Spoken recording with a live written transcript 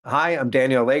Hi, I'm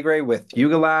Daniel Alegre with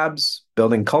Yuga Labs,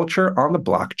 building culture on the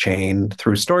blockchain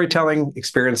through storytelling,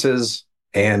 experiences,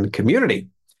 and community.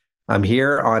 I'm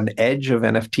here on Edge of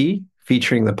NFT,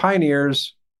 featuring the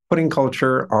pioneers, putting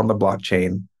culture on the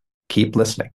blockchain. Keep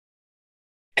listening.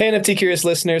 Hey, NFT curious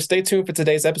listeners, stay tuned for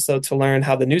today's episode to learn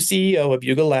how the new CEO of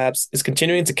Yuga Labs is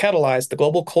continuing to catalyze the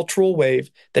global cultural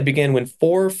wave that began when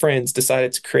four friends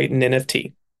decided to create an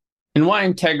NFT. And why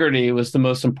integrity was the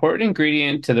most important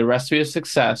ingredient to the recipe of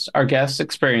success our guest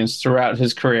experienced throughout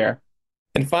his career.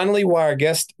 And finally, why our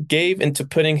guest gave into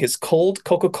putting his cold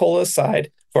Coca-Cola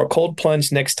aside for a cold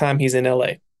plunge next time he's in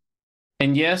LA.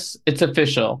 And yes, it's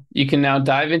official. You can now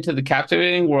dive into the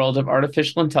captivating world of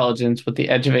artificial intelligence with the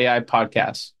Edge of AI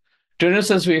podcast. Join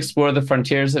us as we explore the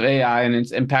frontiers of AI and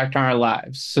its impact on our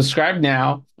lives. Subscribe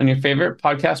now on your favorite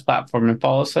podcast platform and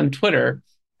follow us on Twitter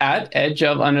at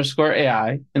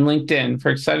edgeof_AI and LinkedIn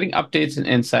for exciting updates and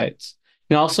insights.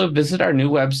 You can also visit our new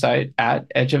website at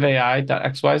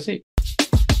edgeofai.xyz.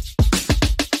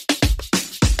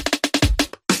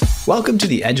 Welcome to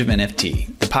the Edge of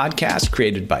NFT, the podcast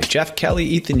created by Jeff Kelly,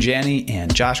 Ethan Janney,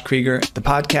 and Josh Krieger, the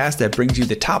podcast that brings you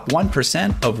the top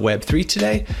 1% of Web3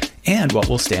 today and what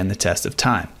will stand the test of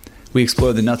time. We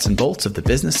explore the nuts and bolts of the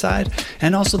business side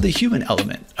and also the human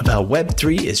element of how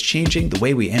Web3 is changing the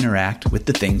way we interact with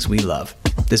the things we love.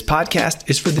 This podcast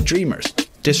is for the dreamers,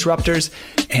 disruptors,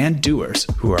 and doers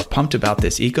who are pumped about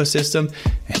this ecosystem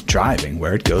and driving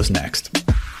where it goes next.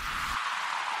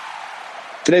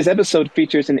 Today's episode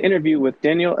features an interview with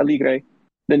Daniel Alegre,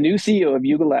 the new CEO of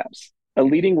Yuga Labs, a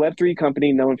leading Web3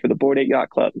 company known for the Bored Ape Yacht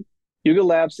Club. Yuga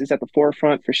Labs is at the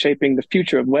forefront for shaping the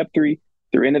future of Web3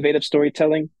 through innovative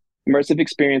storytelling, immersive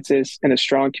experiences, and a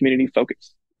strong community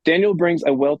focus. Daniel brings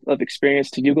a wealth of experience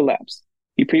to Yuga Labs.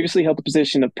 He previously held the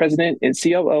position of president and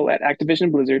COO at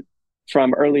Activision Blizzard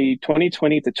from early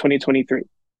 2020 to 2023.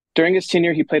 During his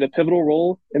tenure, he played a pivotal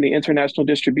role in the international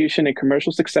distribution and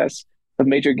commercial success of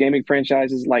major gaming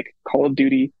franchises like Call of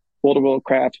Duty, World of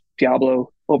Warcraft,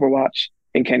 Diablo, Overwatch,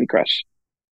 and Candy Crush.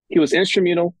 He was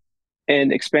instrumental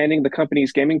in expanding the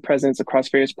company's gaming presence across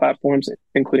various platforms,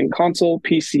 including console,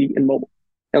 PC, and mobile,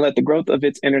 and led the growth of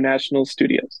its international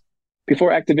studios.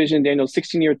 Before Activision, Daniel's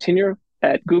 16-year tenure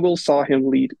at Google saw him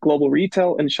lead global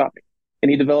retail and shopping, and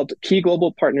he developed key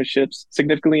global partnerships,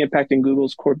 significantly impacting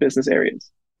Google's core business areas.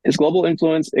 His global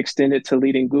influence extended to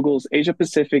leading Google's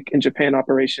Asia-Pacific and Japan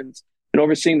operations and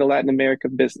overseeing the Latin America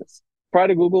business. Prior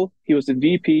to Google, he was the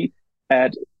VP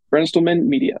at Bernsteinman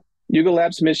Media. Yuga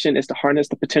Labs' mission is to harness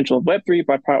the potential of Web3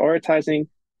 by prioritizing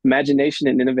imagination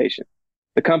and innovation.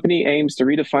 The company aims to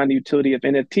redefine the utility of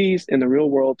NFTs in the real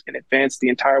world and advance the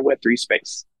entire Web3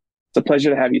 space. It's a pleasure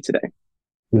to have you today.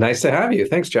 Nice to have you.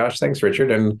 Thanks, Josh. Thanks, Richard.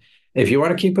 And if you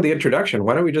want to keep with the introduction,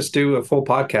 why don't we just do a full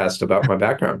podcast about my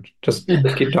background? Just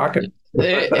keep talking.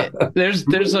 There's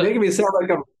making me sound like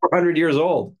I'm 400 years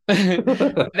old.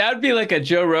 That would be like a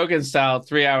Joe Rogan style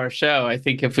 3-hour show. I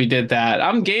think if we did that,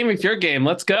 I'm game. If you're game,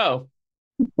 let's go.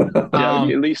 Yeah,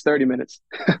 at least 30 minutes.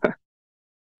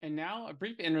 And now a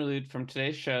brief interlude from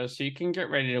today's show so you can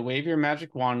get ready to wave your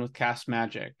magic wand with Cast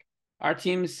Magic. Our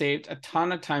team has saved a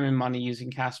ton of time and money using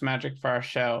Cast Magic for our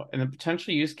show, and the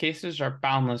potential use cases are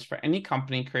boundless for any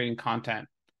company creating content.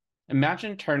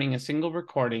 Imagine turning a single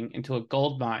recording into a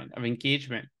goldmine of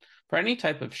engagement for any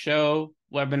type of show,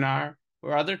 webinar,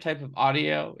 or other type of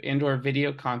audio and/or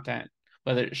video content,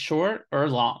 whether it's short or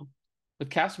long.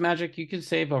 With Cast Magic, you can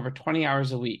save over 20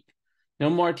 hours a week. No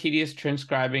more tedious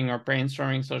transcribing or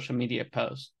brainstorming social media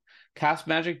posts. Cast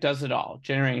Magic does it all,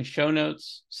 generating show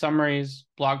notes, summaries,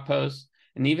 blog posts,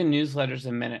 and even newsletters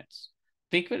in minutes.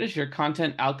 Think of it as your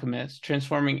content alchemist,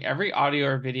 transforming every audio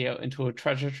or video into a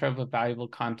treasure trove of valuable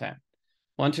content.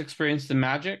 Want to experience the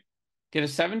magic? Get a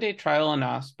 7-day trial on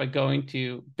us by going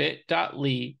to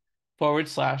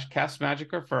bit.ly/castmagic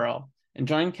referral and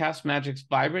join Cast Magic's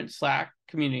vibrant Slack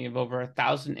community of over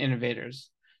 1,000 innovators.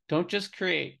 Don't just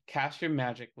create, cast your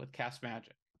magic with Cast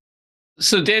Magic.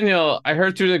 So Daniel, I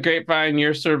heard through the grapevine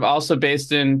you're sort of also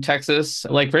based in Texas,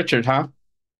 like Richard, huh?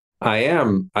 I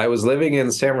am. I was living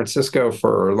in San Francisco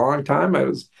for a long time.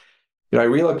 I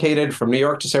relocated from New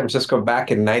York to San Francisco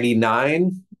back in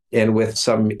 '99, and with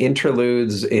some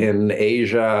interludes in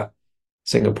Asia,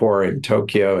 Singapore and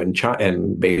Tokyo and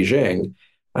Beijing,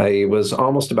 I was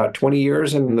almost about 20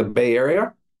 years in the Bay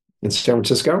Area in San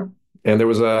Francisco. And there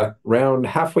was around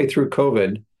halfway through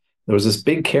COVID, there was this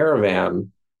big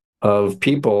caravan of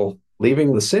people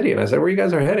leaving the city. And I said, where you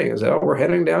guys are heading? I said, oh, we're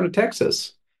heading down to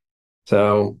Texas.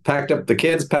 So packed up the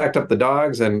kids, packed up the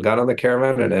dogs, and got on the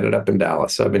caravan and ended up in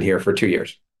Dallas. So I've been here for 2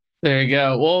 years. There you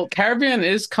go. Well, Caribbean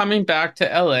is coming back to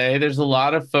LA. There's a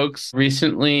lot of folks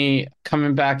recently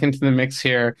coming back into the mix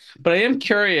here. But I am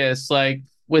curious, like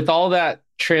with all that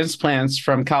transplants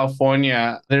from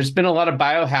California, there's been a lot of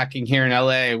biohacking here in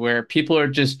LA where people are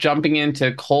just jumping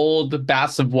into cold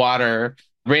baths of water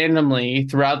randomly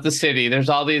throughout the city. There's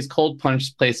all these cold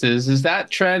plunge places. Is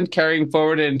that trend carrying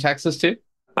forward in Texas too?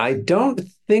 I don't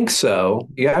think so.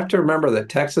 You have to remember that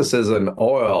Texas is an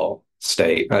oil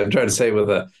state. I'm trying to say with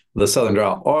the Southern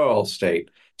drawl, oil state.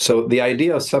 So the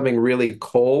idea of something really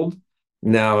cold,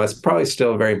 now it's probably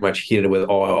still very much heated with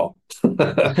oil.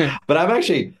 But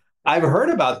I've heard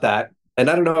about that, and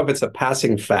I don't know if it's a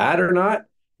passing fad or not.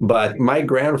 But my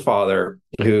grandfather,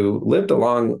 who lived a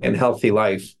long and healthy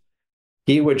life,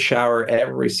 he would shower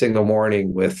every single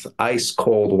morning with ice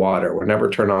cold water, would never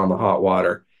turn on the hot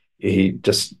water. He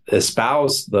just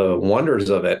espoused the wonders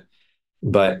of it.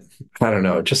 But I don't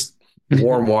know, just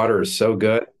warm water is so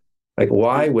good. Like,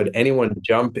 why would anyone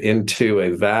jump into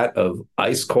a vat of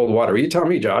ice cold water? You tell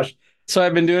me, Josh. So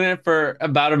I've been doing it for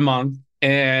about a month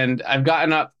and I've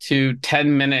gotten up to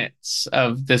 10 minutes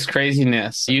of this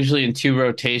craziness, usually in two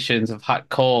rotations of hot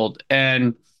cold.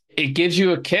 And it gives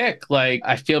you a kick. Like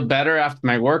I feel better after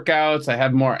my workouts. I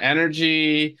have more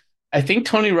energy. I think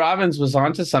Tony Robbins was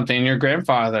onto something, your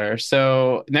grandfather.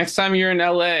 So next time you're in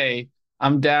LA,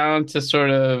 I'm down to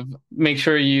sort of make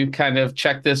sure you kind of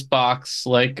check this box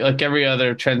like every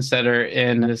other trendsetter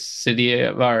in this city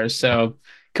of ours. So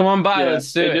come on by, Yeah,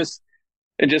 let's do it.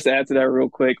 and just to add to that real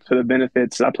quick for the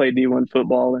benefits, I played D1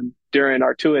 football, and during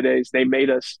our two a days, they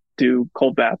made us do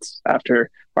cold baths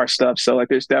after our stuff. So like,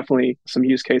 there's definitely some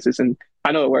use cases, and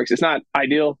I know it works. It's not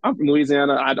ideal. I'm from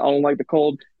Louisiana. I don't like the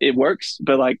cold. It works,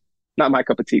 but like, not my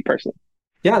cup of tea personally.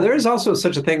 Yeah, there is also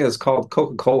such a thing as called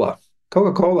Coca-Cola.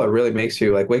 Coca-Cola really makes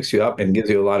you like wakes you up and gives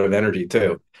you a lot of energy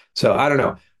too. So I don't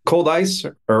know. Cold ice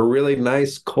or really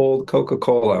nice cold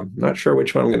Coca-Cola. Not sure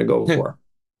which one I'm going to go for.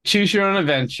 Choose your own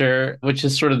adventure, which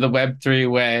is sort of the Web3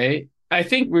 way. I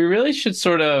think we really should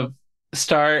sort of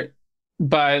start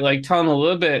by like telling a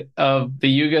little bit of the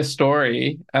Yuga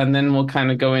story, and then we'll kind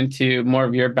of go into more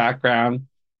of your background.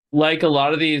 Like a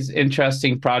lot of these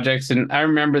interesting projects, and I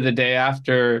remember the day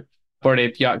after Bored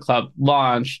Ape Yacht Club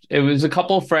launched, it was a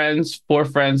couple of friends, four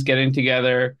friends getting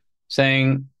together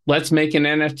saying, let's make an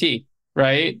NFT,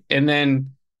 right? And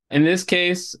then in this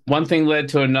case, one thing led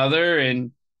to another,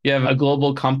 and you have a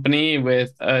global company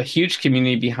with a huge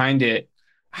community behind it.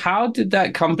 How did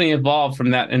that company evolve from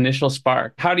that initial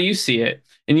spark? How do you see it?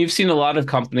 And you've seen a lot of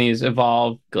companies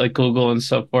evolve, like Google and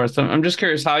so forth. So I'm just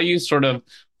curious how you sort of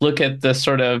look at the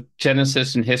sort of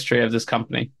genesis and history of this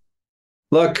company.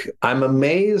 Look, I'm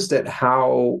amazed at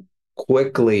how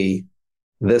quickly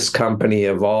this company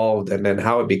evolved and then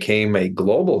how it became a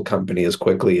global company as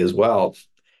quickly as well,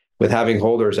 with having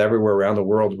holders everywhere around the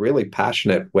world, really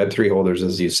passionate Web3 holders,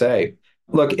 as you say.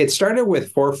 Look, it started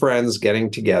with four friends getting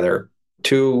together,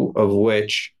 two of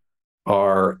which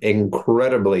are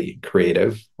incredibly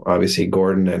creative, obviously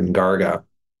Gordon and Garga.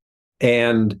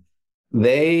 And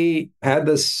they had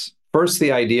this first,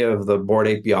 the idea of the Bored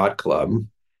Ape Yacht Club,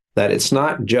 that it's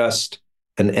not just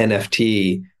an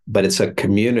NFT, but it's a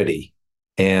community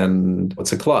and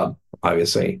it's a club,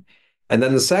 obviously. And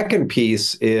then the second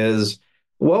piece is,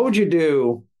 what would you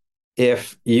do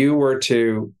if you were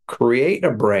to create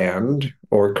a brand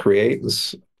or create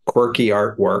this quirky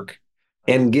artwork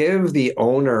and give the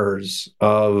owners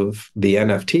of the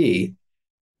NFT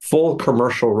full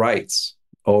commercial rights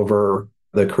over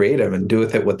the creative and do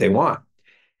with it what they want?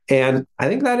 And I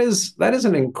think that is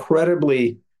an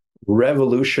incredibly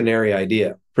revolutionary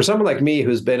idea. For someone like me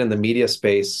who's been in the media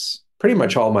space pretty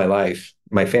much all my life,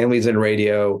 my family's in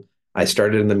radio. I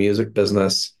started in the music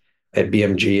business at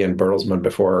BMG and Bertelsmann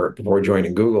before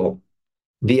joining Google.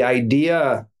 The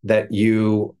idea that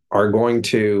you are going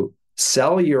to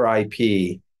sell your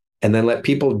IP and then let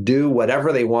people do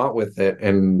whatever they want with it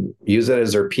and use it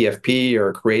as their PFP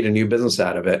or create a new business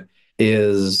out of it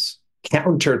is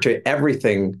counter to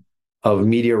everything of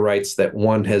media rights that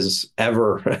one has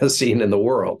ever seen in the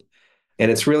world.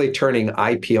 And it's really turning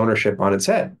IP ownership on its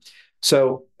head.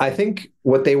 So I think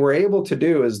what they were able to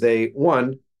do is they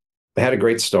had a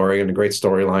great story and a great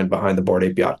storyline behind the Bored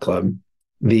Ape Yacht Club.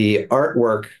 The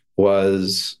artwork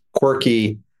was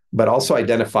quirky, but also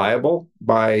identifiable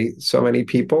by so many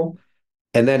people.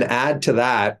 And then add to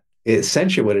that,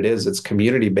 essentially what it is, it's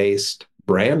community-based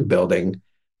brand building.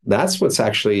 That's what's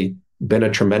actually been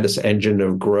a tremendous engine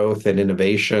of growth and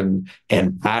innovation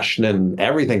and passion and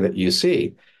everything that you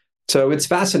see. So it's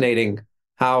fascinating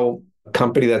how a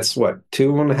company that's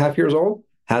 2.5 years old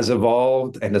has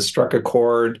evolved and has struck a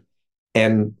chord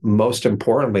and most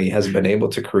importantly, has been able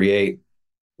to create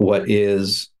what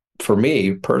is, for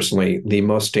me personally, the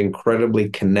most incredibly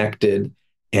connected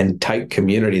and tight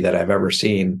community that I've ever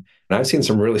seen. And I've seen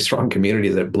some really strong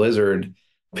communities at Blizzard,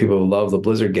 people who love the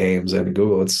Blizzard games, and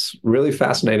Google. It's really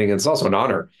fascinating. And it's also an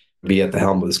honor to be at the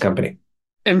helm of this company.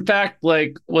 In fact,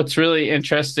 like what's really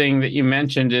interesting that you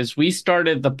mentioned is we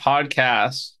started the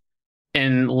podcast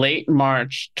in late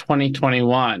March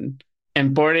 2021,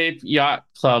 and Bored Ape Yacht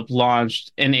Club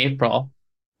launched in April.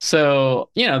 So,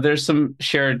 there's some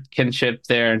shared kinship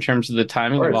there in terms of the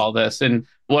timing of all this, and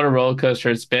what a roller coaster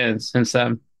it's been since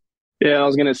then. Yeah, I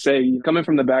was going to say, coming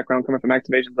from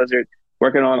Activision Blizzard,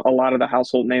 working on a lot of the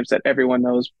household names that everyone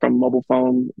knows, from mobile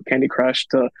phone, Candy Crush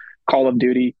to Call of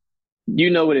Duty, you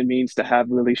know what it means to have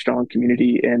really strong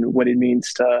community and what it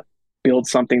means to build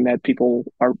something that people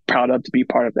are proud of, to be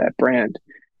part of that brand.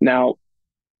 Now,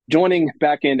 joining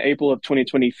back in April of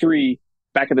 2023,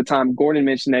 back at the time, Gordon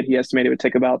mentioned that he estimated it would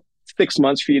take about 6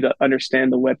 months for you to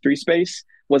understand the Web3 space.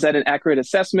 Was that an accurate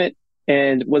assessment?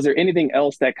 And was there anything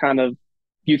else that kind of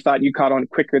you thought you caught on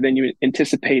quicker than you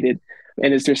anticipated?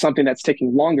 And is there something that's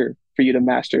taking longer for you to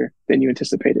master than you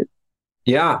anticipated?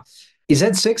 Yeah. He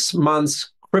said 6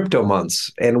 months, crypto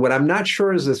months. And what I'm not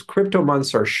sure is if crypto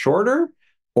months are shorter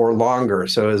or longer.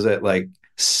 So is it like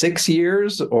 6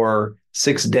 years or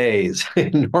 6 days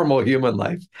in normal human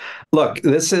life? Look,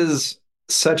 this is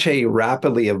such a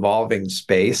rapidly evolving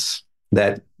space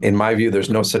that, in my view, there's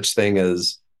no such thing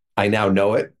as I now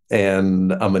know it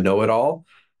and I'm a know-it-all.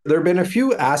 There have been a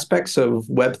few aspects of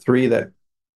Web3 that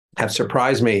have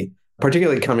surprised me,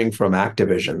 particularly coming from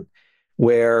Activision,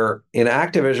 where in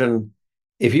Activision,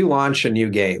 if you launch a new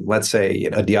game, let's say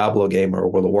a Diablo game or a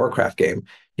World of Warcraft game,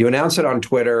 you announce it on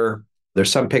Twitter,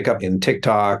 there's some pickup in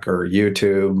TikTok or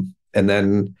YouTube, and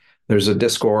then there's a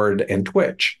Discord and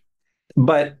Twitch.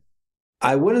 But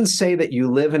I wouldn't say that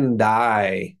you live and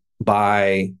die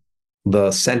by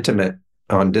the sentiment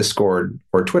on Discord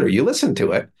or Twitter. You listen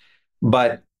to it,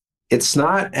 but it's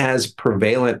not as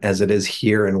prevalent as it is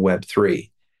here in Web3.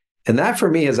 And that for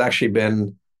me has actually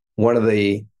been one of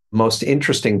the most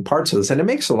interesting parts of this. And it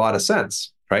makes a lot of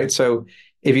sense, right? So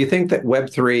if you think that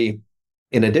Web3,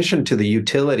 in addition to the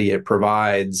utility it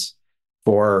provides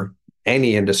for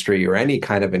any industry or any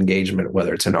kind of engagement,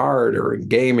 whether it's in art or in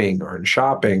gaming or in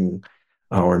shopping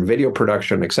or in video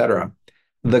production, et cetera,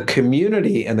 the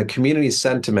community and the community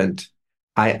sentiment,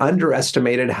 I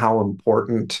underestimated how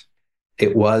important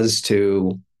it was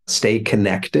to stay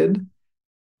connected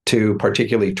to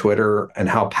particularly Twitter and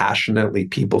how passionately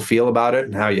people feel about it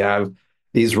and how you have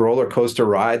these roller coaster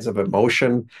rides of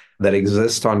emotion that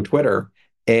exist on Twitter.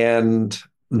 And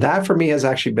that for me has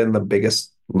actually been the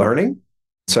biggest learning.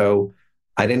 So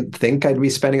I didn't think I'd be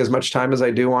spending as much time as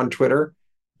I do on Twitter.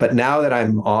 But now that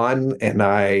I'm on and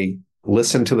I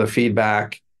listen to the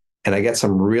feedback and I get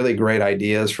some really great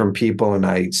ideas from people and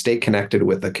I stay connected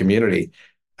with the community,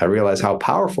 I realize how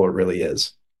powerful it really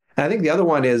is. And I think the other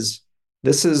one is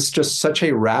this is just such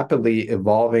a rapidly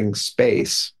evolving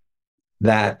space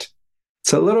that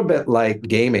it's a little bit like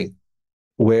gaming,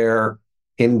 where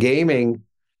in gaming,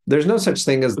 there's no such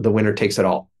thing as the winner takes it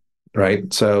all,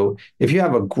 right? So if you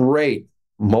have a great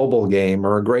mobile game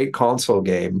or a great console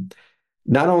game,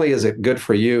 not only is it good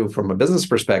for you from a business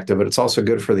perspective, but it's also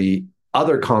good for the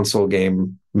other console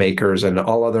game makers and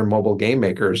all other mobile game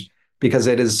makers, because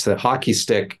it is the hockey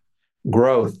stick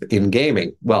growth in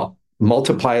gaming. Well,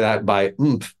 multiply that by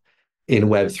oomph in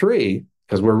Web3,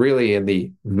 because we're really in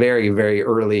the very, very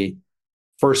early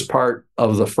first part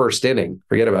of the first inning.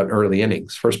 Forget about early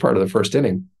innings, first part of the first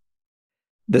inning.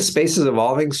 This space is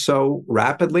evolving so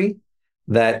rapidly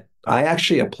that I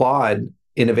actually applaud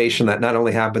innovation that not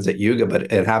only happens at Yuga,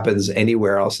 but it happens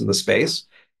anywhere else in the space,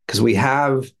 because we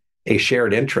have a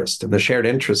shared interest. And the shared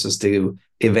interest is to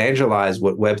evangelize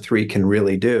what Web3 can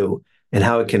really do and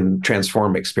how it can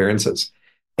transform experiences.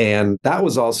 And that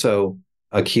was also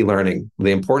a key learning,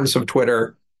 the importance of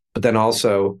Twitter, but then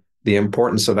also the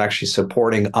importance of actually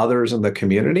supporting others in the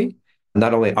community,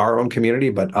 not only our own community,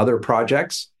 but other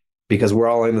projects, because we're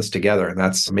all in this together. And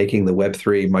that's making the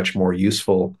Web3 much more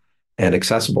useful and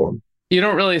accessible. You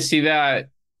don't really see that,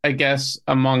 I guess,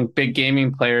 among big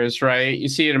gaming players, right? You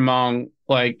see it among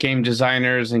like game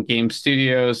designers and game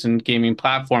studios and gaming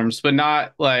platforms, but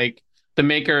not like the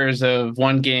makers of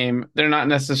one game. They're not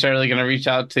necessarily going to reach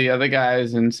out to the other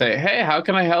guys and say, hey, how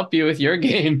can I help you with your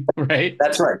game? Right?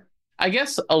 That's right. I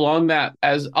guess along that,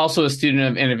 as also a student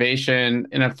of innovation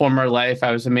in a former life,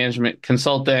 I was a management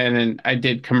consultant and I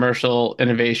did commercial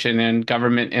innovation and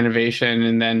government innovation.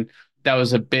 And then that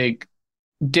was a big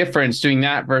difference doing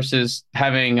that versus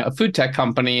having a food tech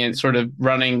company and sort of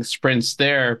running sprints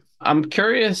there. I'm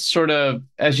curious, sort of,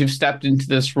 as you've stepped into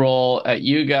this role at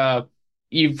Yuga,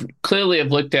 you've clearly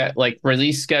have looked at like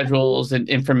release schedules and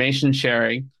information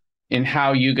sharing and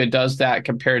how Yuga does that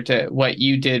compared to what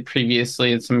you did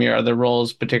previously in some of your other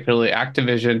roles, particularly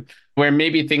Activision, where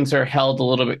maybe things are held a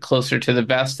little bit closer to the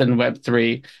vest than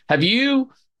Web3. Have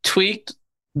you tweaked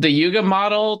the Yuga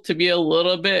model to be a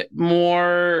little bit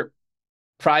more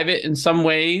private in some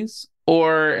ways?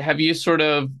 Or have you sort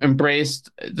of embraced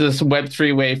this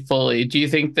Web3 way fully? Do you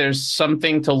think there's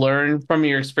something to learn from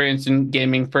your experience in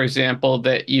gaming, for example,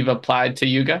 that you've applied to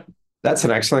Yuga? That's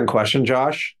an excellent question,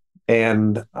 Josh.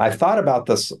 And I've thought about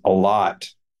this a lot.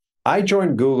 I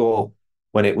joined Google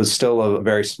when it was still a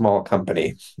very small company.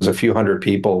 It was a few hundred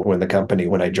people in the company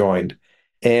when I joined.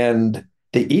 And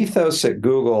the ethos at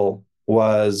Google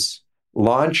was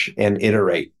launch and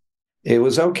iterate. It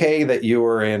was okay that you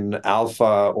were in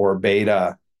alpha or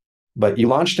beta, but you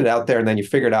launched it out there and then you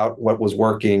figured out what was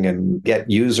working and get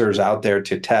users out there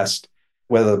to test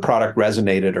whether the product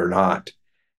resonated or not.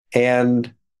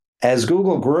 And as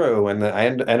Google grew, and I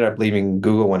ended up leaving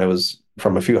Google when it was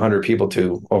from a few hundred people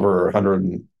to over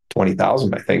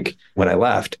 120,000, I think, when I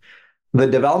left, the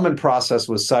development process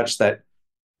was such that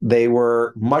they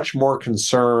were much more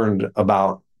concerned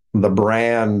about the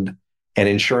brand and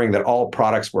ensuring that all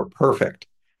products were perfect.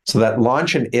 So that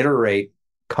launch and iterate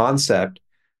concept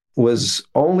was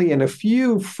only in a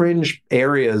few fringe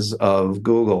areas of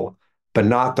Google, but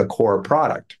not the core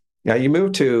product. Now you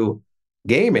move to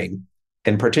gaming,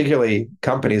 and particularly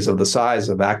companies of the size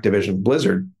of Activision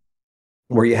Blizzard,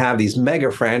 where you have these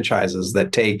mega franchises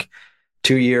that take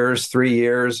 2 years, 3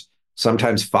 years,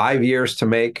 sometimes 5 years to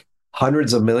make,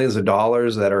 hundreds of millions of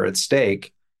dollars that are at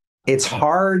stake. It's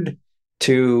hard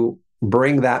to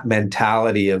bring that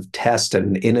mentality of test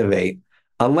and innovate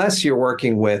unless you're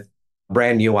working with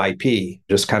brand new IP,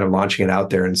 just kind of launching it out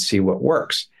there and see what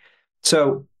works.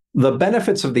 So the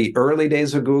benefits of the early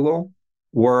days of Google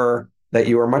were that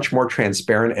you were much more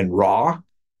transparent and raw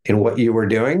in what you were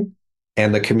doing.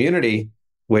 And the community,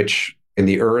 which in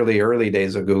the early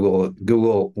days of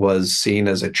Google was seen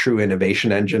as a true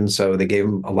innovation engine. So they gave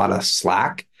them a lot of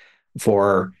slack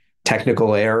for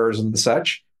technical errors and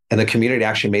such. And the community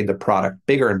actually made the product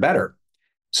bigger and better.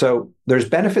 So there's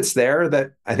benefits there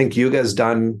that I think Yuga has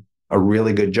done a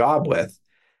really good job with.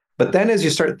 But then as you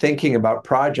start thinking about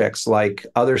projects like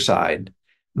Other Side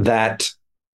that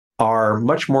are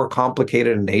much more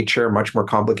complicated in nature, much more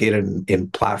complicated in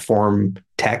platform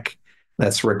tech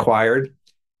that's required.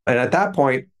 And at that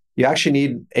point, you actually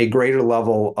need a greater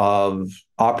level of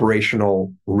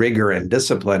operational rigor and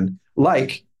discipline,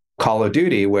 like Call of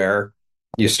Duty, where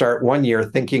you start one year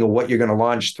thinking of what you're going to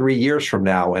launch 3 years from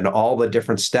now and all the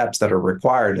different steps that are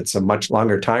required. It's a much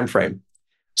longer time frame.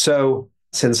 So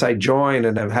since I joined,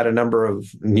 and I've had a number of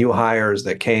new hires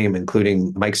that came,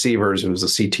 including Mike Sievers, who was the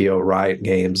CTO of Riot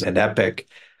Games and Epic,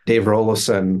 Dave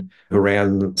Rollison, who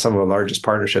ran some of the largest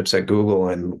partnerships at Google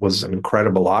and was an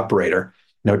incredible operator.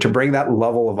 To bring that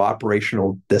level of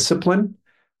operational discipline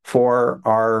for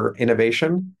our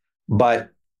innovation,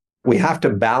 but we have to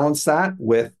balance that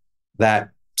with that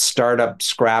startup,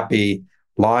 scrappy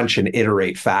launch and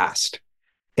iterate fast.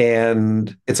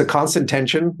 And it's a constant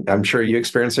tension. I'm sure you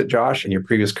experienced it, Josh, in your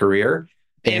previous career.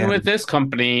 And with this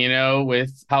company,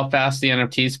 with how fast the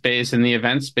NFT space and the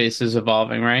event space is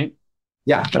evolving, right?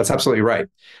 Yeah, that's absolutely right.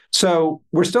 So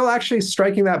we're still actually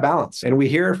striking that balance. And we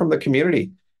hear from the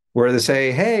community where they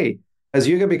say, hey, as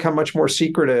Yuga become much more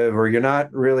secretive, or you're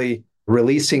not really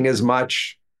releasing as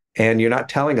much and you're not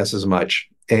telling us as much.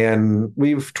 And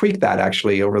we've tweaked that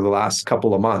actually over the last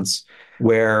couple of months,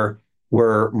 where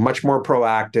we're much more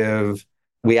proactive.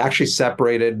 We actually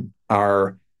separated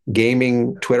our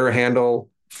gaming Twitter handle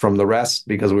from the rest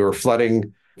because we were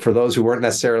flooding, for those who weren't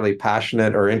necessarily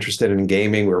passionate or interested in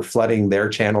gaming, we were flooding their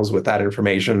channels with that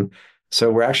information. So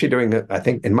we're actually doing, I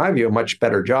think, in my view, a much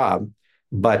better job.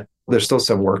 But there's still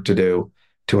some work to do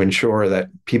to ensure that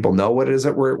people know what it is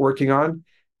that we're working on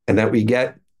and that we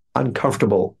get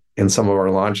uncomfortable in some of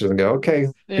our launches and go, okay,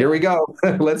 here we go.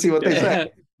 Let's see what they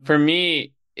say. For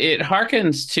me, it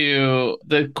harkens to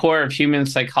the core of human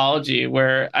psychology,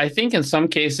 where I think in some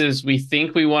cases we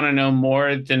think we want to know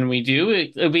more than we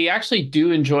do. We actually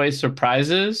do enjoy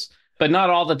surprises, but not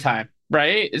all the time,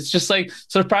 right? It's just like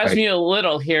surprise me a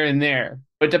little here and there.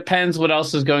 It depends what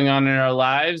else is going on in our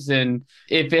lives. And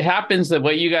if it happens that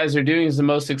what you guys are doing is the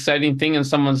most exciting thing in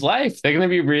someone's life, they're going to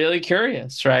be really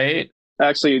curious, right?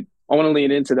 Actually, I want to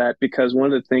lean into that because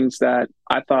one of the things that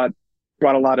I thought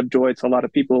brought a lot of joy to a lot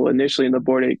of people initially in the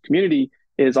Bored Ape community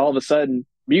is all of a sudden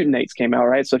mutanates came out,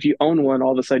 right? So if you own one,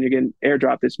 all of a sudden you're getting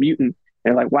airdropped this mutant.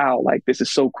 And you're like, wow, like this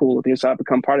is so cool. If you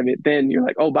become part of it, then you're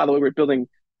like, oh, by the way, we're building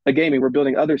a gaming, we're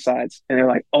building other sides. And they're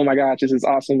like, oh my gosh, this is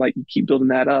awesome. Like you keep building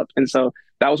that up. And so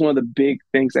that was one of the big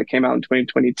things that came out in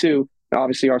 2022. And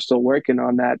obviously are still working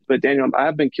on that. But Daniel,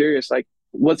 I've been curious, like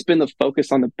what's been the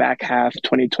focus on the back half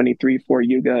 2023 for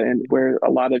Yuga and where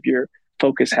a lot of your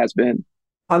focus has been?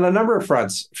 On a number of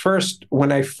fronts. First,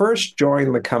 when I first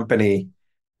joined the company,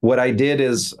 what I did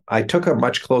is I took a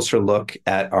much closer look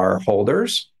at our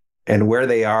holders and where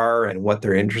they are and what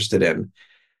they're interested in.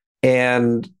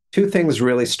 And two things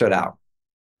really stood out.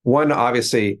 One,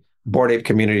 obviously, Bored Ape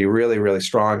community, really, really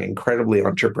strong, incredibly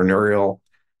entrepreneurial,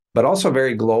 but also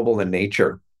very global in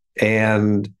nature.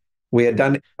 And we had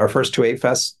done our first two Ape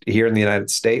Fests here in the United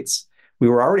States. We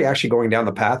were already actually going down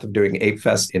the path of doing Ape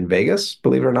Fest in Vegas,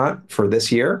 believe it or not, for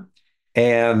this year.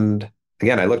 And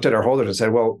again, I looked at our holders and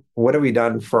said, well, what have we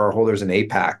done for our holders in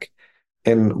APAC?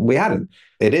 And we hadn't.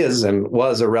 It is and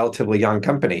was a relatively young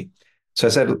company. So I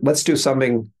said, let's do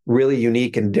something really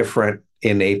unique and different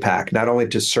in APAC, not only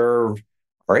to serve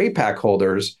our APAC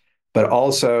holders, but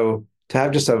also to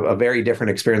have just a very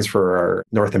different experience for our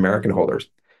North American holders.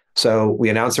 So we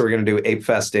announced that we're going to do Ape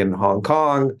Fest in Hong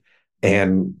Kong.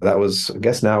 And that was, I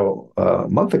guess, now a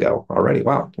month ago already.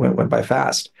 Wow, went by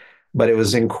fast. But it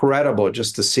was incredible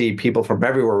just to see people from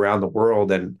everywhere around the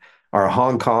world and our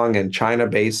Hong Kong and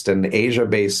China-based and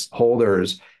Asia-based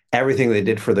holders, everything they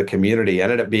did for the community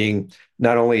ended up being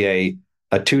not only a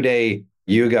 2-day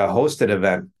Yuga hosted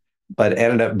event, but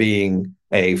ended up being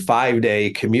a 5-day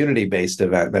community-based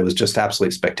event that was just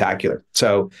absolutely spectacular.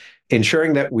 So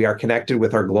ensuring that we are connected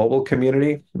with our global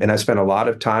community, and I spent a lot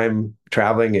of time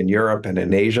traveling in Europe and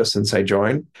in Asia since I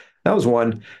joined. That was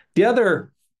one. The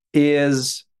other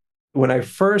is when I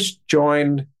first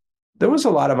joined, there was a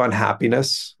lot of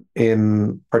unhappiness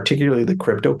in particularly the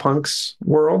CryptoPunks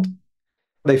world.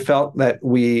 They felt that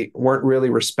we weren't really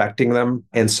respecting them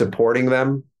and supporting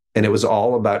them, and it was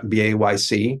all about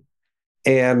BAYC.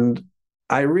 And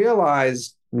I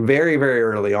realized very, very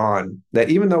early on that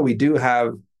even though we do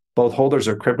have both holders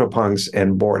of CryptoPunks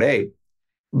and Bored Ape,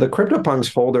 the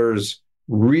CryptoPunks holders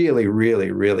really,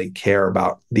 really, really care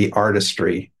about the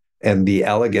artistry and the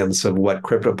elegance of what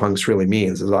CryptoPunks really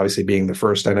means, as obviously being the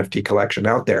first NFT collection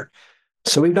out there.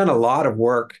 So we've done a lot of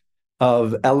work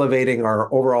of elevating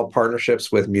our overall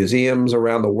partnerships with museums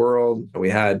around the world. We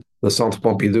had the Centre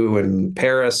Pompidou in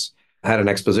Paris, had an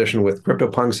exposition with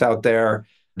CryptoPunks out there,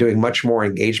 doing much more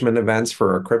engagement events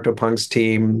for our CryptoPunks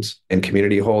teams and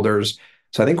community holders.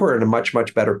 So I think we're in a much,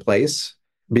 much better place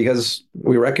because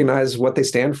we recognize what they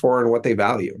stand for and what they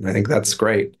value. And I think that's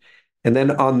great. And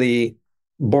then on the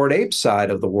Bored Ape side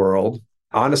of the world,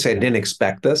 honestly, I didn't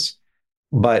expect this,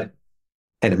 and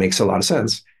it makes a lot of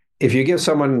sense. If you give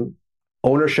someone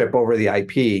ownership over the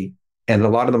IP, and a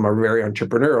lot of them are very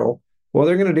entrepreneurial, well,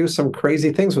 they're going to do some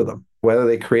crazy things with them, whether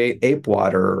they create ape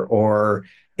water or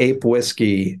ape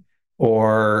whiskey,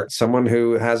 or someone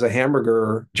who has a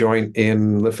hamburger joint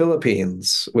in the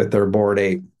Philippines with their Bored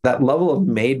Ape. That level of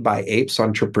made by apes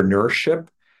entrepreneurship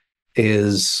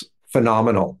is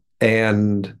phenomenal.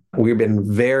 And we've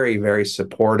been very, very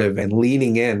supportive and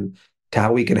leaning in to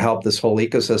how we can help this whole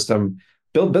ecosystem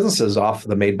build businesses off of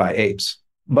the made by apes.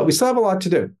 But we still have a lot to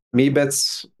do.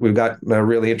 Meebits, we've got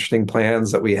really interesting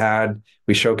plans that we had.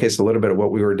 We showcased a little bit of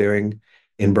what we were doing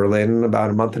in Berlin about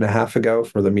a month and a half ago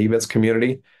for the Meebits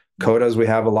community. Codas, we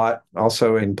have a lot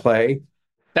also in play.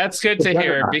 That's good to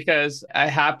hear because I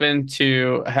happen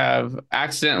to have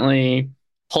accidentally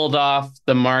pulled off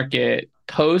the market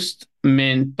post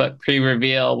mint, but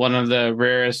pre-reveal one of the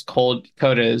rarest cold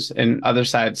codas and other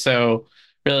side. So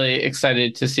really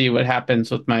excited to see what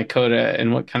happens with my coda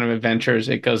and what kind of adventures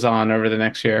it goes on over the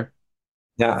next year.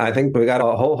 Yeah, I think we got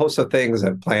a whole host of things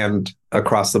that planned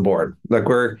across the board. Like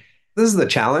this is the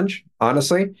challenge,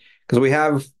 honestly, because we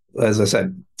have, as I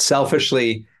said,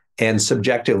 selfishly and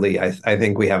subjectively, I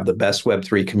think we have the best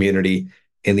Web3 community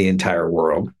in the entire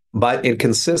world. But it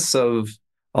consists of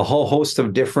a whole host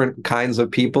of different kinds of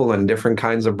people and different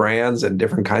kinds of brands and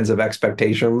different kinds of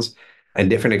expectations and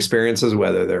different experiences,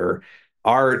 whether they're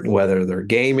art, whether they're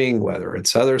gaming, whether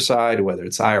it's other side, whether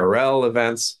it's IRL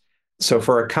events. So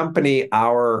for a company,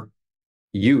 our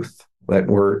youth, that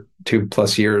we're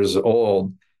 2+ years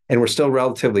old, and we're still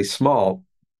relatively small,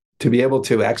 to be able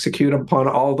to execute upon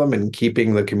all of them and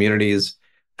keeping the communities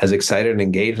as excited and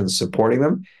engaged and supporting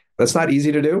them, that's not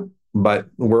easy to do, but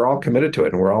we're all committed to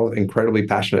it and we're all incredibly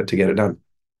passionate to get it done.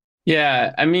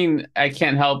 Yeah, I mean, I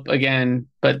can't help again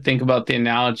but think about the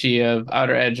analogy of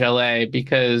Outer Edge LA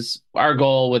because our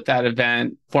goal with that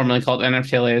event, formerly called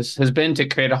NFT LA, has been to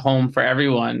create a home for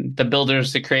everyone, the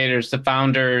builders, the creators, the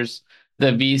founders,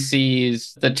 the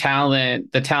VCs, the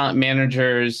talent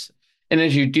managers. And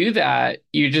as you do that,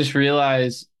 you just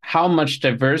realize how much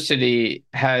diversity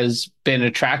has been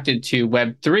attracted to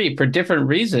Web3 for different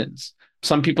reasons.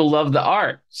 Some people love the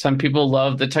art, some people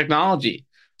love the technology.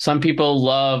 Some people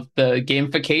love the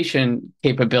gamification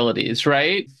capabilities,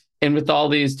 right? And with all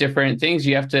these different things,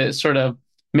 you have to sort of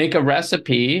make a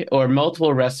recipe or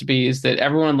multiple recipes that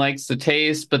everyone likes the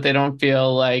taste, but they don't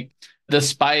feel like the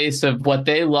spice of what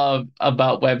they love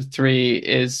about Web3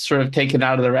 is sort of taken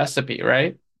out of the recipe,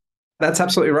 right? That's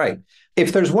absolutely right.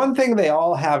 If there's one thing they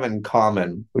all have in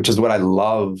common, which is what I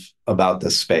love about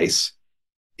this space,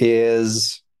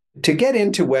 is to get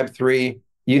into Web3,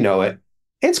 you know it,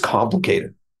 it's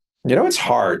complicated. It's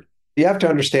hard. You have to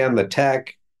understand the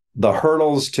tech. The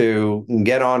hurdles to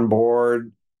get on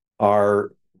board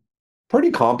are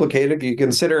pretty complicated. You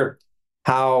consider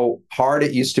how hard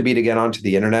it used to be to get onto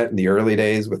the internet in the early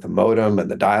days with the modem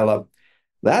and the dial-up.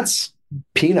 That's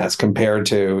peanuts compared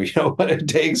to what it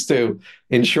takes to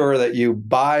ensure that you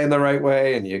buy in the right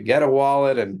way and you get a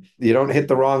wallet and you don't hit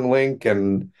the wrong link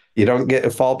and you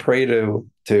don't fall prey to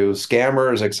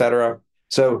scammers, etc.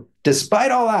 So despite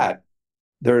all that,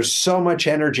 there's so much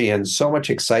energy and so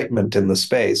much excitement in the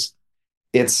space.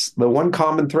 It's the one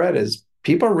common thread is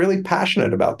people are really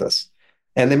passionate about this.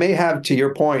 And they may have, to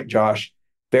your point, Josh,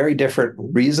 very different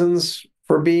reasons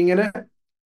for being in it.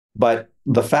 But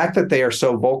the fact that they are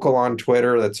so vocal on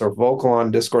Twitter, that they're vocal on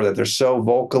Discord, that they're so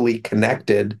vocally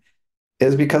connected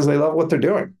is because they love what they're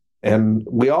doing. And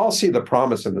we all see the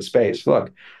promise in the space.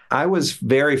 Look, I was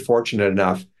very fortunate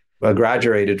enough. I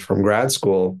graduated from grad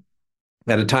school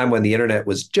at a time when the internet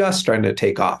was just starting to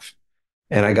take off.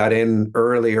 And I got in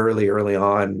early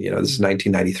on, this is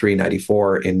 1993,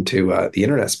 94, into the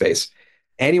internet space.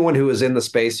 Anyone who was in the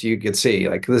space, you could see,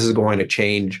 like, this is going to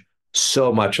change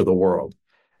so much of the world.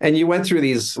 And you went through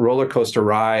these roller coaster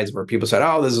rides where people said,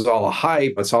 oh, this is all a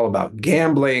hype. It's all about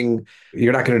gambling.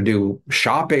 You're not going to do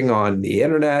shopping on the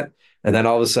internet. And then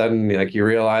all of a sudden, like, you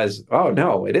realize, oh,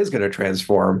 no, it is going to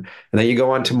transform. And then you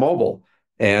go on to mobile.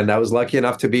 And I was lucky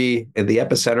enough to be in the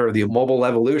epicenter of the mobile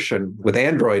evolution with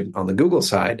Android on the Google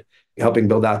side, helping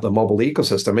build out the mobile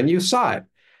ecosystem. And you saw it.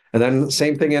 And then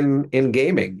same thing in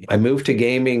gaming. I moved to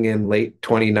gaming in late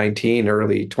 2019,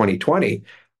 early 2020,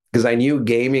 because I knew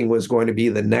gaming was going to be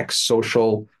the next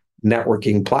social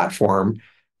networking platform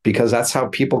because that's how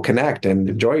people connect and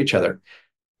enjoy each other.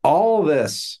 All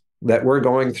this that we're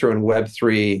going through in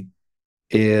Web3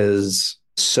 is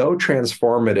so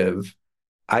transformative.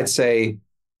 I'd say,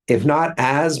 if not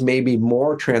as, maybe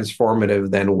more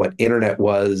transformative than what internet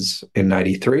was in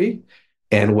 93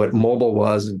 and what mobile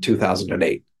was in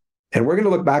 2008. And we're going to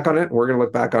look back on it. We're going to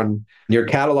look back on your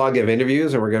catalog of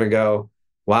interviews and we're going to go,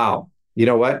 wow, you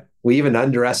know what? We even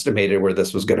underestimated where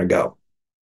this was going to go.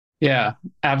 Yeah,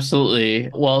 absolutely.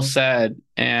 Well said.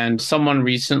 And someone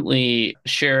recently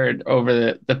shared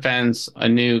over the fence a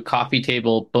new coffee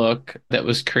table book that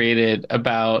was created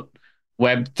about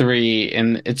Web3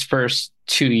 in its first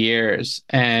 2 years.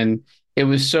 And it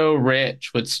was so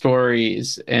rich with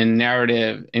stories and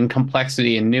narrative and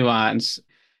complexity and nuance.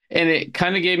 And it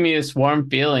kind of gave me this warm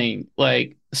feeling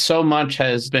like so much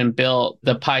has been built,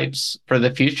 the pipes for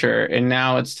the future. And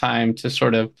now it's time to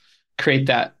sort of create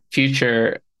that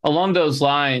future. Along those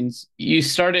lines, you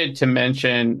started to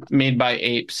mention Made by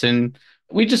Apes, and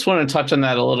we just want to touch on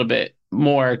that a little bit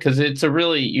more because it's a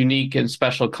really unique and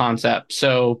special concept.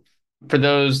 So for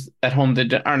those at home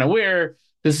that aren't aware,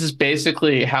 this is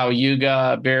basically how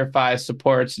Yuga verifies,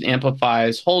 supports, and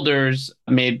amplifies holders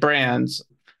made brands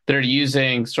that are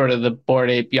using sort of the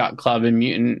Bored Ape Yacht Club and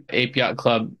Mutant Ape Yacht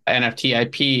Club NFT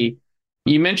IP.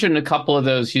 You mentioned a couple of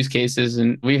those use cases,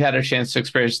 and we've had a chance to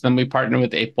experience them. We partnered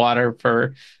with Ape Water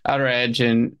for Outer Edge,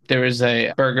 and there was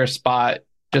a burger spot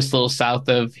just a little south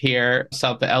of here,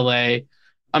 south of LA.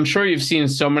 I'm sure you've seen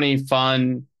so many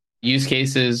fun use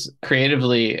cases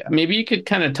creatively. Maybe you could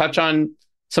kind of touch on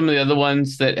some of the other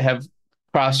ones that have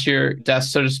crossed your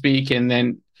desk, so to speak, and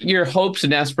then your hopes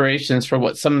and aspirations for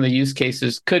what some of the use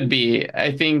cases could be.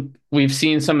 I think we've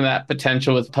seen some of that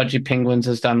potential with Pudgy Penguins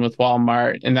has done with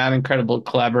Walmart and that incredible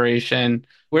collaboration.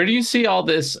 Where do you see all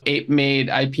this ape-made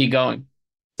IP going?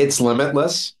 It's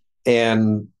limitless.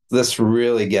 And this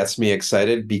really gets me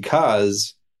excited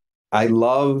because I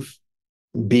love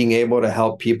being able to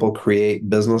help people create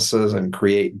businesses and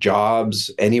create jobs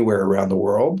anywhere around the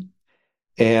world.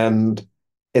 And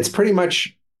it's pretty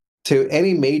much to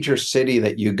any major city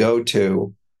that you go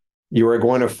to, you are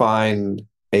going to find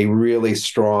a really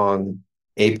strong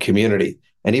ape community.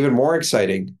 And even more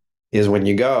exciting is when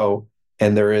you go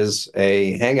and there is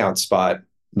a hangout spot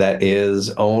that is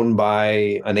owned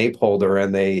by an ape holder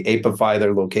and they apeify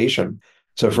their location.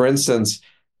 So, for instance,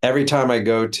 every time I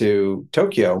go to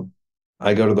Tokyo,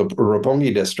 I go to the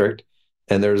Roppongi district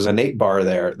and there's an ape bar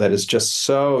there that is just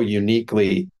so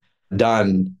uniquely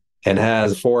done and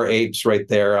has four apes right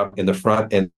there up in the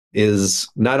front and is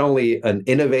not only an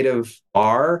innovative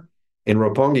bar in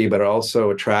Roppongi, but it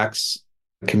also attracts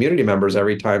community members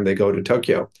every time they go to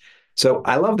Tokyo. So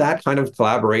I love that kind of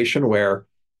collaboration where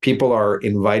people are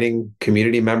inviting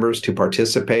community members to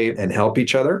participate and help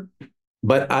each other.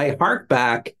 But I hark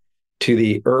back to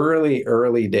the early,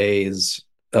 early days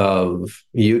of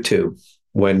YouTube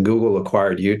when Google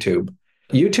acquired YouTube.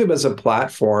 YouTube as a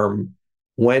platform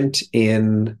went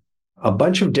in a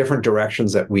bunch of different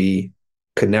directions that we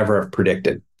could never have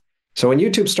predicted. So when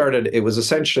YouTube started, it was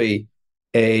essentially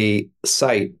a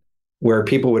site where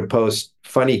people would post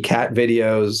funny cat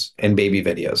videos and baby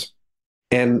videos.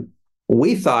 And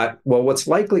we thought, well, what's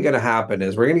likely going to happen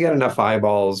is we're going to get enough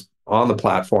eyeballs on the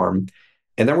platform,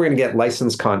 and then we're going to get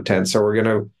licensed content. So we're going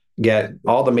to get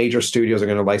all the major studios are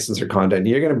going to license their content. And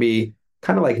you're going to be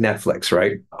kind of like Netflix,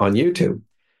 right, on YouTube.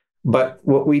 But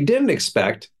what we didn't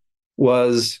expect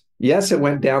was, yes, it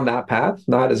went down that path,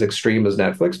 not as extreme as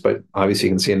Netflix, but obviously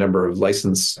you can see a number of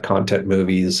licensed content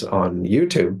movies on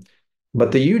YouTube.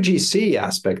 But the UGC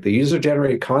aspect, the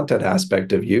user-generated content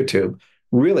aspect of YouTube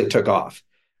really took off,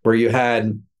 where you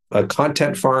had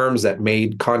content farms that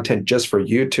made content just for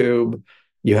YouTube.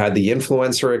 You had the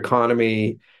influencer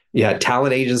economy. You had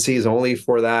talent agencies only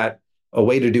for that, a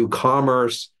way to do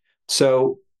commerce.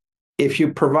 So if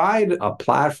you provide a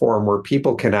platform where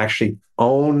people can actually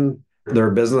own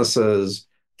their businesses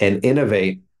and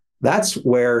innovate, that's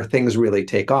where things really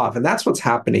take off. And that's what's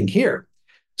happening here.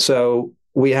 So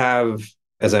we have,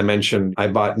 as I mentioned, I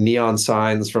bought neon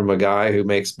signs from a guy who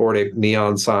makes Bored Ape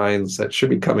neon signs that should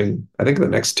be coming, I think, in the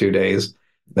next 2 days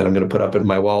that I'm going to put up in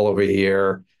my wall over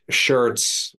here.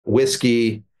 Shirts,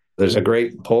 whiskey. There's a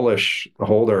great Polish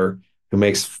holder who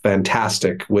makes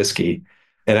fantastic whiskey.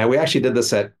 And we actually did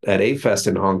this at Ape Fest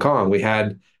in Hong Kong. We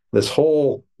had this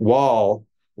whole wall,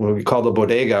 what we call the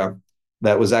bodega,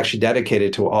 that was actually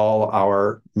dedicated to all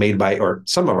our made by, or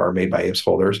some of our made by apes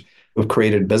holders who've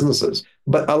created businesses.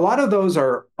 But a lot of those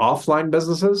are offline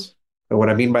businesses. And what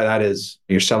I mean by that is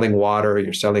you're selling water,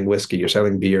 you're selling whiskey, you're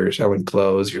selling beer, you're selling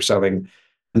clothes, you're selling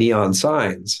neon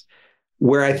signs.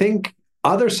 Where I think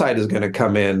other side is going to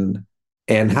come in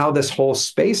and how this whole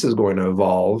space is going to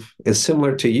evolve is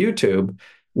similar to YouTube,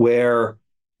 where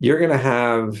you're going to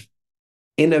have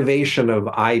innovation of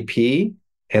IP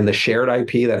and the shared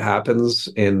IP that happens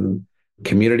in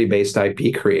community-based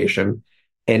IP creation,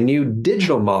 and new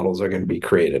digital models are going to be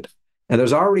created. And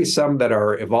there's already some that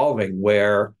are evolving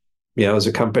where, there's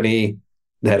a company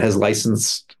that has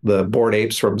licensed the Bored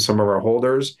Apes from some of our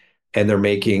holders, and they're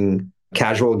making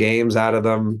casual games out of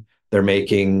them. They're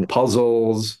making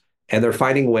puzzles, and they're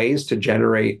finding ways to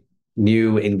generate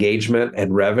new engagement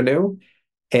and revenue.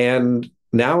 And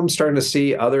now I'm starting to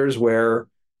see others where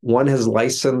one has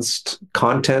licensed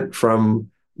content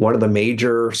from one of the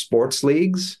major sports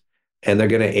leagues, and they're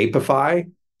going to apeify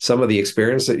some of the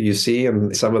experience that you see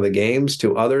in some of the games.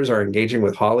 To others are engaging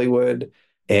with Hollywood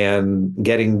and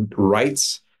getting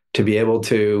rights to be able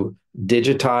to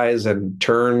digitize and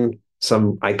turn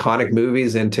some iconic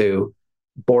movies into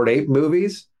Bored Ape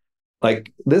movies.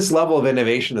 Like, this level of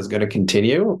innovation is going to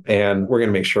continue, and we're going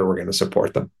to make sure we're going to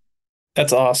support them.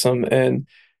 That's awesome. And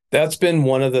that's been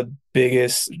one of the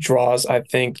biggest draws, I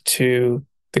think, to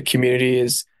the community,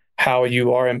 is how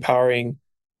you are empowering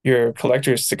your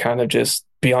collectors to kind of just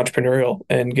be entrepreneurial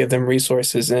and give them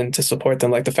resources and to support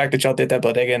them. Like the fact that y'all did that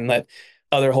bodega and let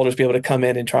other holders be able to come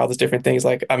in and try all these different things.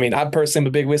 Like, I mean, I personally am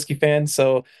a big whiskey fan.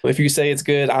 So if you say it's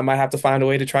good, I might have to find a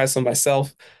way to try some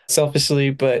myself, selfishly.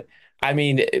 But I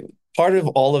mean, part of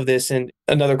all of this, and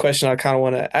another question I kind of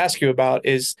want to ask you about,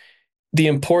 is the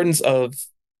importance of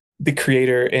the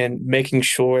creator and making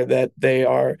sure that they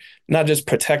are not just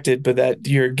protected, but that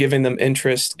you're giving them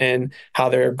interest in how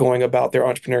they're going about their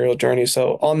entrepreneurial journey.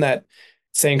 So on that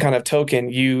same kind of token,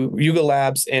 Yuga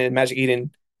Labs and Magic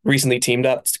Eden recently teamed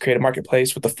up to create a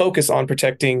marketplace with a focus on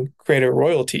protecting creator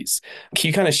royalties. Can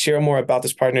you kind of share more about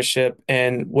this partnership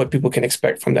and what people can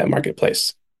expect from that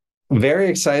marketplace? Very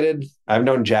excited. I've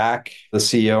known Jack, the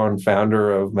CEO and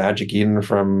founder of Magic Eden,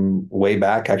 from way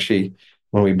back, actually,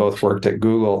 when we both worked at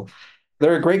Google.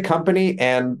 They're a great company,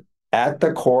 and at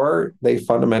the core, they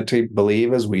fundamentally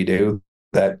believe, as we do,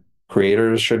 that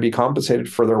creators should be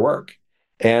compensated for their work.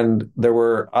 And there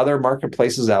were other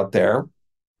marketplaces out there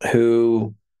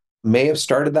who may have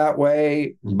started that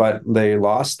way, but they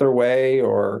lost their way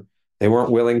or they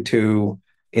weren't willing to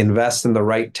invest in the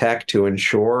right tech to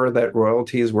ensure that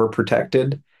royalties were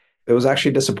protected. It was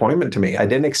actually a disappointment to me. I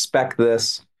didn't expect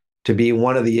this to be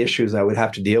one of the issues I would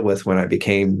have to deal with when I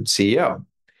became CEO.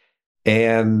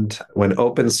 And when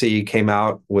OpenSea came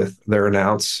out with their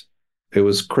announce, it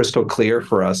was crystal clear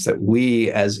for us that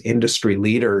we as industry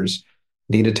leaders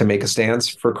needed to make a stance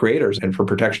for creators and for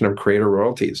protection of creator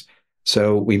royalties.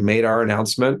 So we made our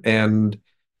announcement and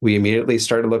we immediately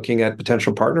started looking at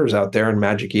potential partners out there, and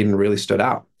Magic Eden really stood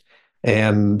out.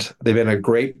 And they've been a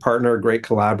great partner, a great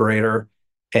collaborator,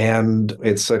 and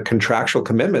it's a contractual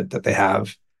commitment that they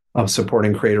have of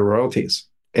supporting creator royalties.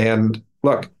 And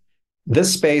look,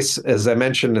 this space, as I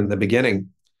mentioned in the beginning,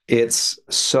 it's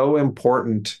so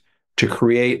important to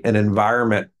create an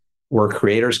environment where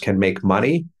creators can make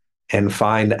money and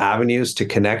find avenues to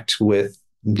connect with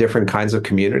different kinds of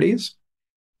communities.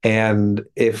 And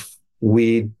if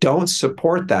we don't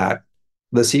support that,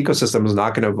 this ecosystem is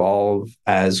not going to evolve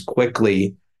as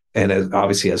quickly and as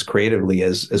obviously as creatively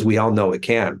as we all know it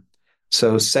can.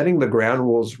 So setting the ground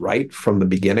rules right from the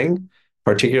beginning,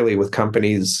 particularly with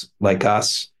companies like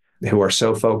us who are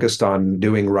so focused on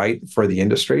doing right for the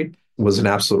industry, was an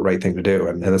absolute right thing to do.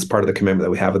 And that's part of the commitment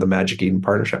that we have with the Magic Eden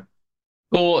partnership.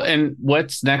 Cool. And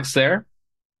what's next there?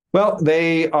 Well,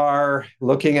 they are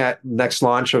looking at next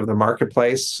launch of the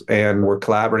marketplace, and we're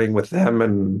collaborating with them.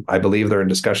 And I believe they're in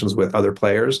discussions with other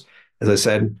players. As I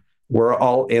said, we're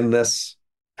all in this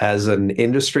as an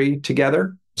industry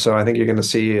together. So I think you're going to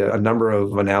see a number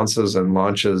of announces and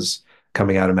launches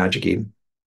coming out of Magic Eden.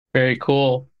 Very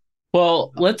cool.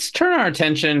 Well, let's turn our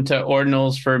attention to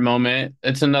ordinals for a moment.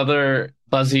 It's another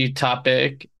buzzy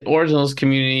topic. Ordinals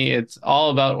community, it's all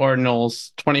about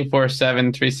ordinals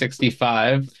 24/7,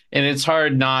 365. And it's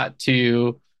hard not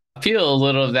to feel a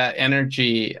little of that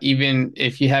energy, even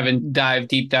if you haven't dived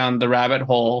deep down the rabbit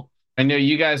hole. I know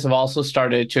you guys have also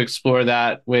started to explore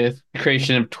that with the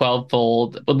creation of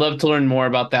 12-fold. Would love to learn more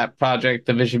about that project,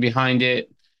 the vision behind it,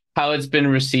 how it's been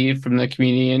received from the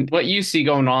community, and what you see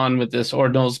going on with this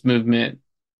ordinals movement.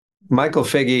 Michael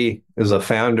Figge is a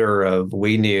founder of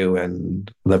We Knew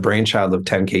and the brainchild of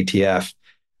 10KTF.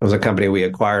 It was a company we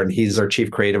acquired, and he's our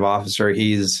chief creative officer.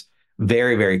 He's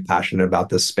very, very passionate about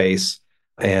this space.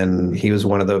 And he was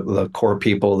one of the core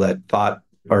people that thought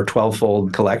our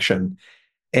 12-fold collection.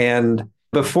 And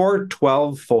before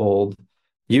 12-fold,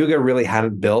 Yuga really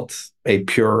hadn't built a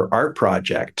pure art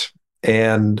project.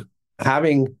 And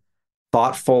having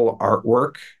thoughtful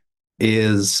artwork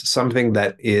is something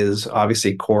that is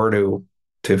obviously core to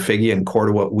Figge and core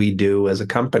to what we do as a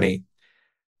company.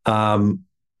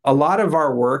 A lot of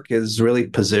our work is really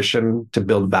positioned to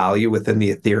build value within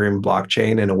the Ethereum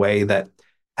blockchain in a way that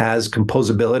has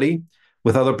composability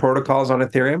with other protocols on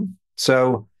Ethereum.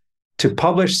 So to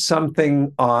publish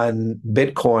something on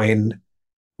Bitcoin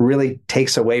really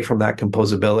takes away from that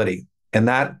composability. And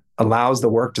that allows the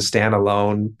work to stand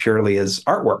alone purely as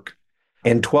artwork.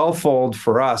 And 12-fold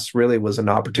for us really was an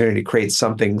opportunity to create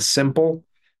something simple,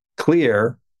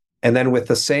 clear, and then with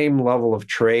the same level of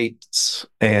traits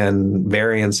and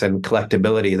variance and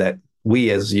collectability that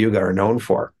we as Yuga are known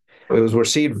for. It was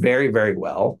received very, very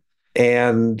well.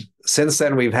 And since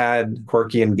then, we've had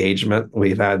quirky engagement.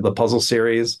 We've had the puzzle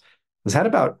series. It's had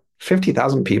about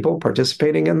 50,000 people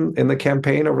participating in the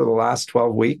campaign over the last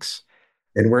 12 weeks.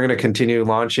 And we're going to continue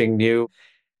launching new.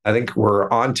 I think we're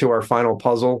on to our final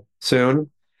puzzle soon.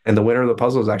 And the winner of the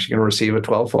puzzle is actually going to receive a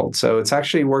 12-fold. So it's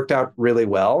actually worked out really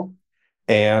well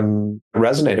and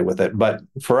resonated with it. But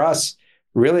for us,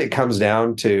 really, it comes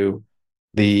down to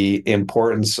the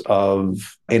importance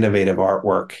of innovative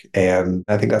artwork. And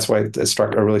I think that's why it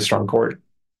struck a really strong chord.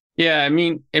 Yeah, I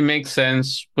mean, it makes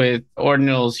sense with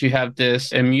ordinals. You have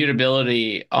this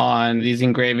immutability on these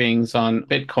engravings on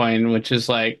Bitcoin, which is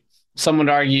like, some would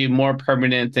argue more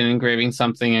permanent than engraving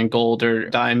something in gold or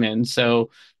diamond. So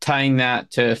tying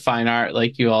that to fine art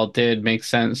like you all did makes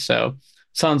sense. So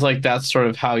sounds like that's sort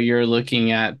of how you're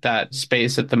looking at that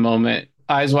space at the moment.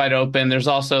 Eyes wide open. There's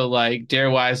also like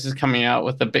Darewise is coming out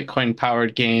with a Bitcoin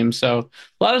powered game. So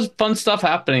a lot of fun stuff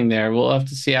happening there. We'll have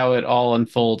to see how it all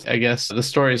unfolds. I guess the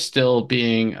story is still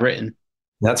being written.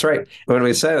 That's right. When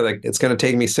we say like it's going to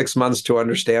take me 6 months to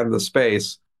understand the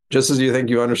space, just as you think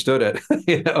you understood it,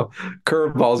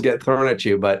 curveballs get thrown at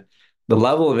you. But the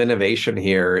level of innovation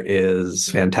here is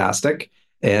fantastic.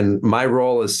 And my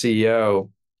role as CEO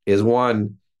is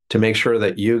one, to make sure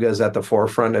that Yuga is at the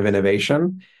forefront of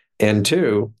innovation. And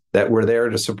two, that we're there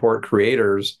to support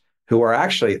creators who are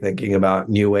actually thinking about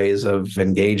new ways of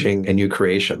engaging and new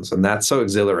creations. And that's so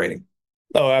exhilarating.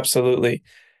 Oh, absolutely.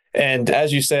 And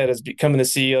as you said, as becoming the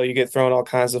CEO, you get thrown all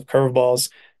kinds of curveballs.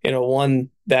 One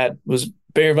that was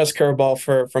very much curveball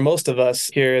for most of us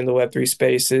here in the Web3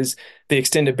 space is the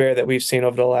extended bear that we've seen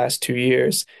over the last 2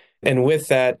 years. And with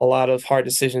that, a lot of hard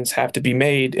decisions have to be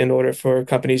made in order for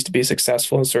companies to be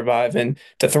successful and survive and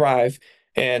to thrive.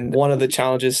 And one of the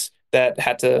challenges that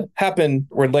had to happen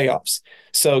were layoffs.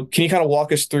 So can you kind of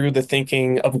walk us through the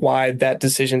thinking of why that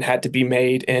decision had to be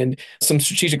made and some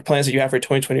strategic plans that you have for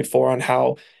 2024 on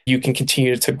how you can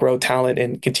continue to grow talent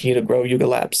and continue to grow Yuga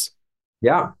Labs?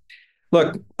 Yeah.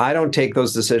 Look, I don't take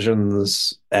those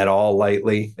decisions at all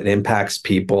lightly. It impacts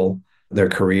people, their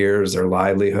careers, their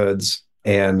livelihoods.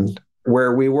 And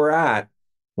where we were at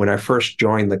when I first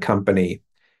joined the company,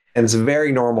 and it's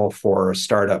very normal for a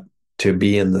startup to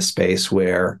be in the space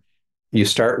where you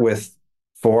start with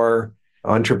 4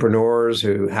 entrepreneurs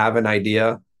who have an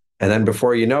idea, and then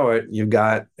before you know it, you've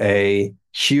got a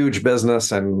huge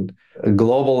business and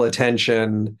global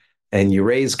attention, and you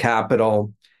raise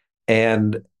capital,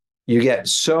 and you get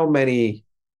so many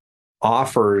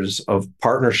offers of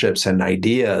partnerships and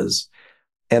ideas.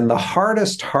 And the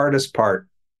hardest part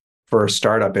for a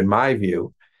startup, in my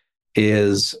view,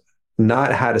 is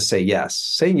not how to say yes.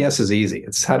 Saying yes is easy.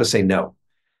 It's how to say no,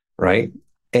 right?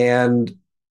 And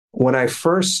when I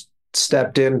first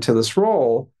stepped into this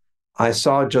role, I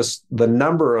saw just the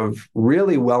number of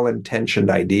really well-intentioned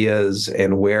ideas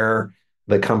and where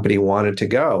the company wanted to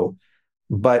go.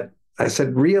 But I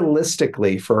said,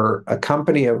 realistically, for a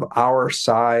company of our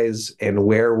size and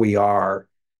where we are,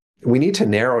 we need to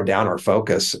narrow down our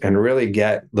focus and really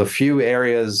get the few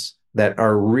areas that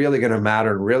are really going to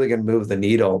matter and really going to move the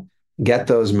needle, get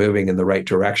those moving in the right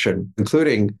direction,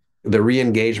 including the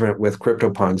re-engagement with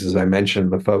CryptoPunks, as I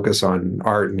mentioned, the focus on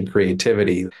art and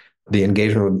creativity, the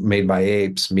engagement made by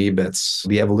Apes, Meebits,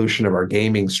 the evolution of our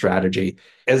gaming strategy.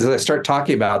 As I start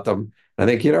talking about them, I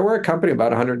think, we're a company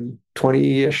about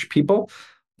 120-ish people.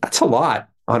 That's a lot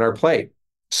on our plate.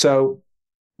 So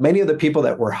many of the people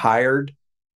that were hired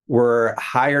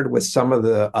with some of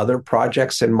the other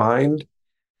projects in mind,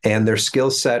 and their skill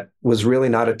set was really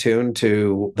not attuned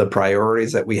to the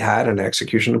priorities that we had and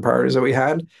execution of priorities that we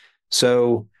had.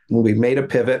 So we made a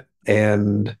pivot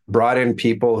and brought in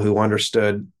people who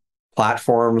understood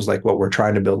platforms like what we're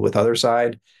trying to build with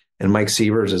Otherside. And Mike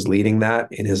Sievers is leading that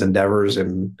in his endeavors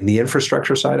in the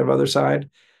infrastructure side of Otherside,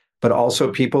 but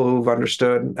also people who've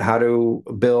understood how to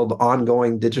build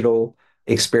ongoing digital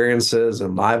experiences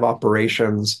and live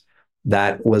operations.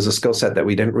 That was a skill set that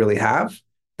we didn't really have,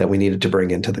 that we needed to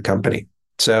bring into the company.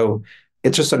 So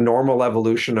it's just a normal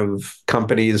evolution of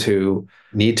companies who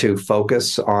need to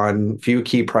focus on few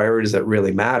key priorities that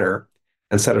really matter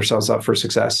and set ourselves up for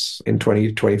success in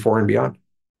 2024 and beyond.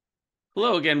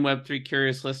 Hello again, Web3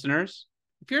 curious listeners.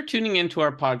 If you're tuning into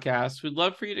our podcast, we'd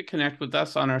love for you to connect with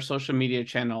us on our social media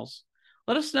channels.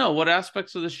 Let us know what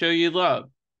aspects of the show you love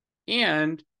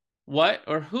and what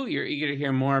or who you're eager to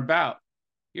hear more about.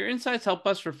 Your insights help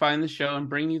us refine the show and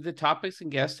bring you the topics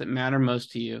and guests that matter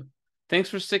most to you. Thanks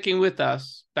for sticking with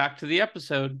us. Back to the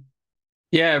episode.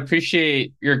 Yeah, I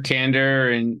appreciate your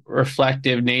candor and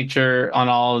reflective nature on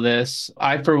all of this.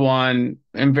 I, for one,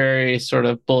 am very sort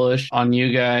of bullish on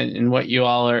Yuga and what you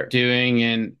all are doing,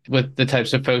 and with the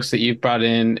types of folks that you've brought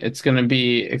in. It's going to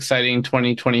be exciting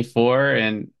 2024,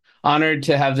 and honored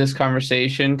to have this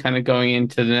conversation kind of going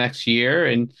into the next year.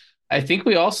 And I think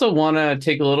we also want to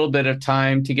take a little bit of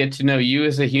time to get to know you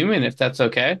as a human, if that's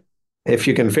okay. If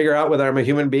you can figure out whether I'm a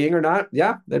human being or not,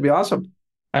 yeah, that'd be awesome.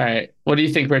 All right. What do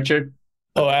you think, Richard?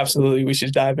 Oh, absolutely. We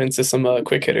should dive into some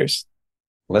quick hitters.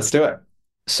 Let's do it.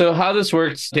 So how this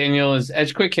works, Daniel, is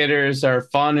Edge Quick Hitters are a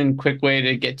fun and quick way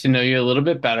to get to know you a little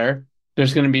bit better.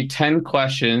 There's going to be 10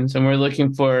 questions, and we're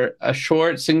looking for a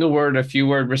short, single word, a few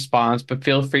word response, but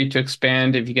feel free to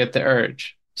expand if you get the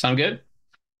urge. Sound good?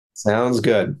 Sounds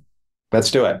good.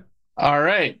 Let's do it. All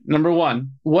right. Number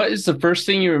 1, what is the first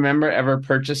thing you remember ever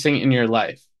purchasing in your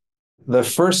life? The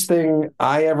first thing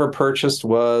I ever purchased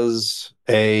was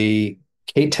a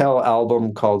K-Tel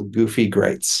album called Goofy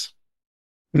Greats.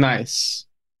 Nice.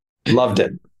 Loved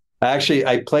it. Actually,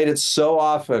 I played it so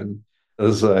often. It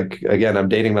was like, again, I'm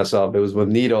dating myself. It was with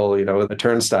Needle, with the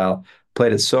Turnstile.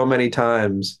 Played it so many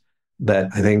times that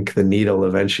I think the Needle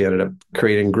eventually ended up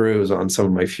creating grooves on some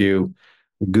of my few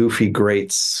Goofy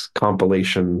Greats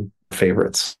compilation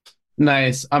favorites.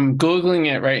 Nice. I'm Googling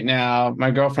it right now.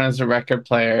 My girlfriend is a record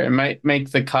player. It might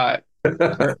make the cut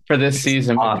for this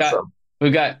season. Awesome.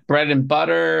 We've got Bread and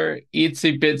Butter,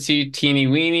 Itsy Bitsy, Teeny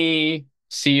Weeny,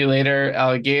 See You Later,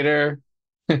 Alligator.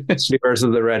 She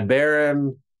versus the Red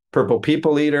Baron. Purple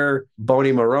People Eater,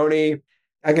 Boney Maroney.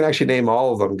 I can actually name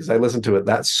all of them because I listened to it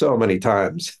that so many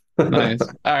times. Nice.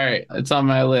 All right. It's on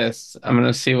my list. I'm going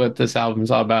to see what this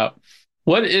album's all about.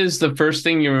 What is the first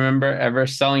thing you remember ever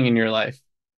selling in your life?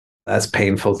 That's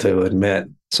painful to admit.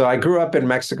 So I grew up in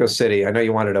Mexico City. I know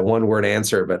you wanted a one-word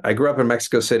answer, but I grew up in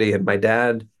Mexico City, and my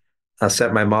dad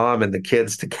sent my mom and the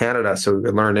kids to Canada so we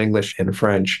could learn English and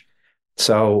French.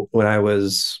 So when I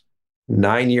was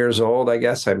 9 years old, I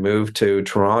guess, I moved to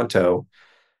Toronto,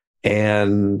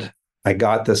 and I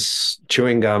got this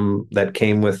chewing gum that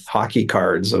came with hockey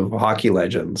cards of hockey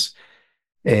legends.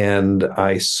 And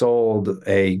I sold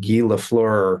a Guy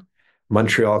Lafleur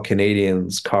Montreal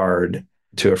Canadiens card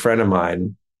to a friend of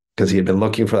mine because he had been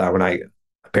looking for that when I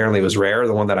apparently it was rare,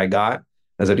 the one that I got.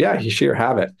 I said, yeah, you should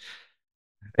have it.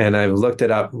 And I've looked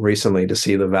it up recently to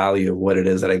see the value of what it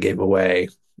is that I gave away.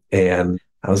 And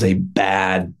that was a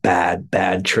bad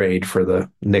trade for the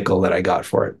nickel that I got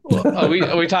for it. Are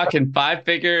we talking 5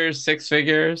 figures, 6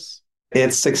 figures?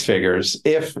 It's 6 figures.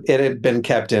 If it had been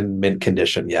kept in mint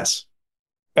condition, yes.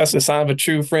 That's the sign of a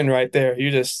true friend right there. You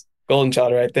just golden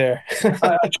child right there.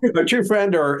 A true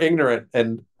friend or ignorant,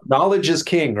 and knowledge is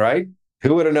king, right?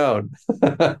 Who would have known?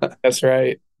 That's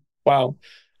right. Wow.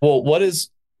 Well, what is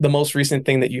the most recent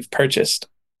thing that you've purchased?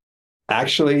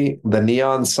 Actually, the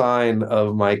neon sign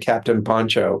of my Captain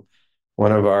Poncho,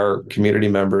 one of our community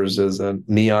members, is a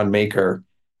neon maker.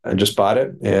 I just bought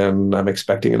it, and I'm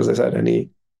expecting it, as I said,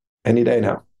 any day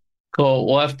now. Cool.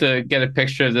 We'll have to get a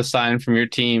picture of the sign from your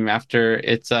team after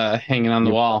it's hanging on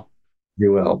the wall.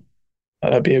 You will.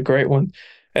 That'd be a great one.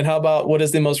 And how about what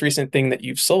is the most recent thing that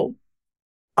you've sold?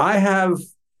 I have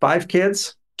 5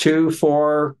 kids, 2,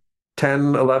 4,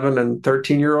 10, 11, and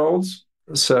 13-year-olds.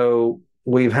 So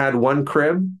we've had one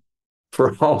crib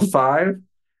for all 5.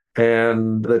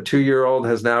 And the 2-year-old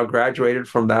has now graduated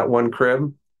from that one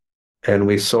crib. And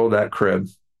we sold that crib.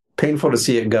 Painful to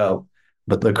see it go,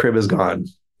 but the crib is gone.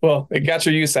 Well, it got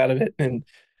your use out of it. And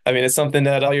I mean, it's something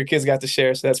that all your kids got to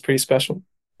share. So that's pretty special.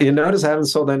 You notice I haven't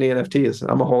sold any NFTs.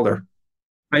 I'm a holder.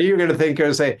 Now you're going to think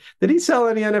or say, did he sell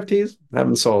any NFTs? I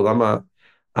haven't sold.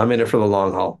 I'm in it for the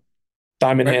long haul.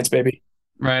 Diamond hands, baby.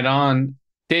 Right on.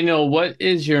 Daniel, what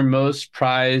is your most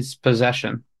prized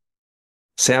possession?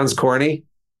 Sounds corny.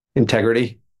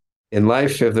 Integrity. In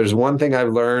life, if there's one thing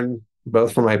I've learned,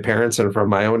 both from my parents and from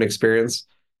my own experience,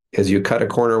 is you cut a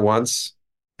corner once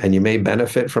and you may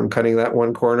benefit from cutting that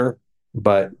one corner,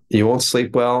 but you won't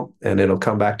sleep well and it'll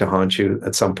come back to haunt you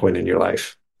at some point in your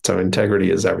life. So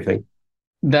integrity is everything.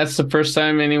 That's the first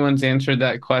time anyone's answered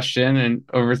that question in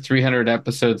over 300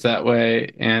 episodes that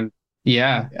way. And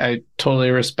yeah, I totally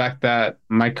respect that.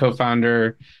 My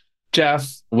co-founder,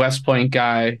 Jeff, West Point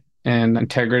guy, and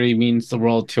integrity means the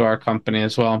world to our company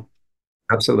as well.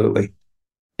 Absolutely.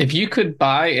 If you could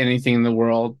buy anything in the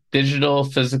world, digital,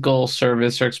 physical,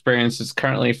 service, or experience that's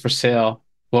currently for sale,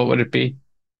 what would it be?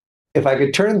 If I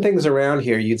could turn things around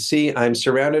here, you'd see I'm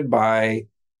surrounded by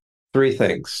 3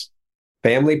 things: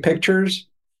 family pictures,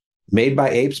 Made by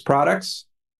Apes products,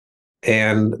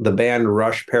 and the band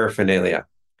Rush paraphernalia.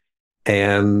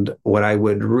 And what I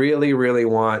would really, really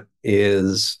want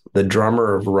is the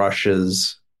drummer of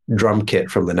Rush's drum kit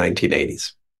from the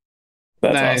 1980s.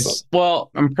 That's nice. awesome.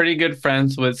 Well, I'm pretty good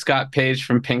friends with Scott Page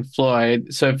from Pink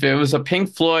Floyd. So if it was a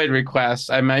Pink Floyd request,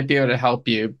 I might be able to help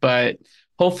you. But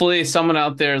hopefully someone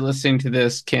out there listening to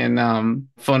this can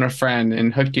phone a friend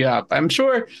and hook you up. I'm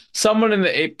sure someone in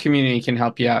the ape community can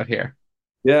help you out here.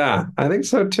 Yeah, I think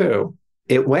so too.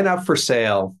 It went up for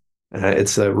sale.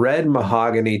 It's a red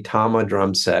mahogany Tama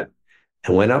drum set.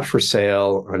 It went up for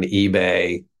sale on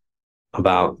eBay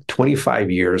about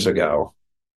 25 years ago.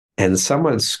 And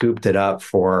someone scooped it up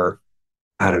for,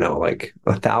 I don't know, like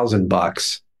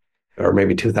 $1,000 or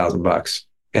maybe $2,000.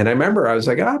 And I remember I was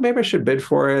like, maybe I should bid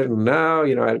for it. And no,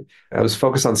 I was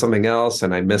focused on something else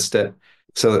and I missed it.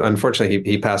 So unfortunately,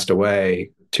 he passed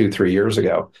away 2-3 years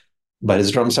ago. But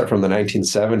his drum set from the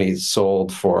 1970s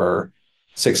sold for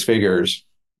 6 figures.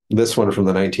 This one from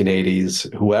the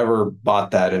 1980s, whoever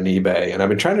bought that in eBay, and I've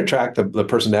been trying to track the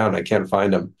person down, I can't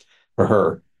find him or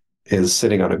her, is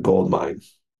sitting on a gold mine.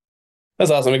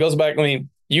 That's awesome. It goes back, I mean,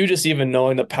 you just even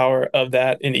knowing the power of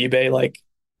that in eBay, like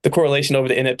the correlation over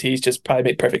the NFTs just probably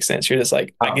made perfect sense. You're just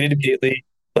like, I get it immediately.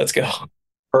 Let's go.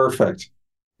 Perfect.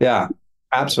 Yeah,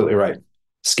 absolutely right.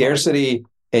 Scarcity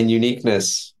and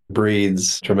uniqueness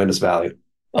breeds tremendous value.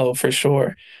 Oh, for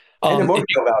sure. And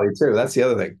emotional value too. That's the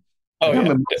other thing.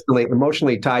 I'm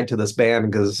emotionally tied to this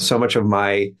band because so much of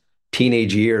my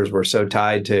teenage years were so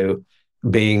tied to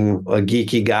being a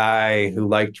geeky guy who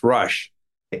liked Rush,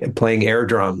 playing air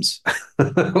drums.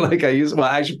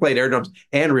 I actually played air drums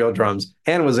and real drums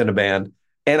and was in a band.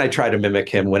 And I try to mimic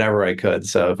him whenever I could.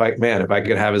 So if I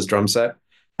could have his drum set,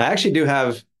 I actually do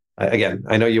have, again,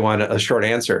 I know you want a short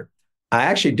answer. I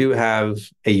actually do have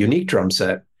a unique drum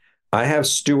set. I have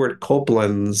Stuart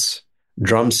Copeland's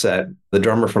drum set, the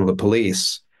drummer from the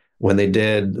Police, when they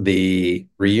did the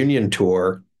reunion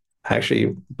tour.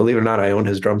 Actually, believe it or not, I own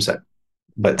his drum set,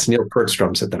 but it's Neil Peart's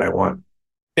drum set that I want.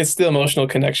 It's the emotional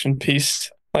connection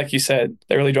piece, like you said,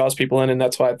 that really draws people in. And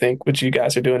that's why I think what you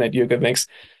guys are doing at Yuga makes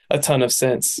a ton of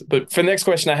sense. But for the next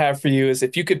question I have for you is,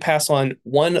 if you could pass on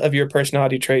one of your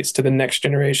personality traits to the next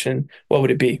generation, what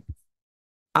would it be?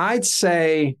 I'd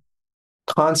say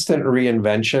constant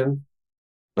reinvention,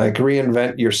 like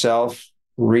reinvent yourself,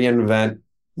 reinvent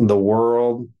the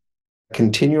world,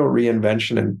 continual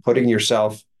reinvention and putting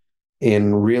yourself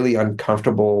in really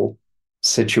uncomfortable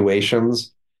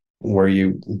situations where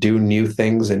you do new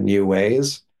things in new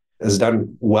ways has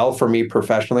done well for me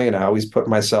professionally. And I always put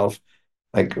myself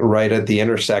like right at the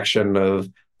intersection of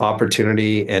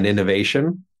opportunity and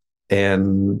innovation.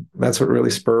 And that's what really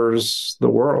spurs the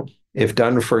world. If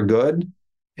done for good,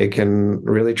 it can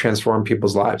really transform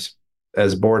people's lives,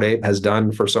 as Bored Ape has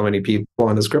done for so many people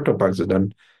and as CryptoPunks has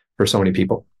done for so many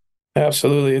people.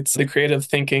 Absolutely. It's the creative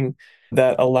thinking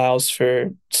that allows for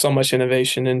so much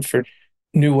innovation and for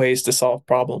new ways to solve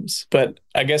problems. But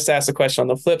I guess to ask the question on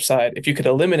the flip side, if you could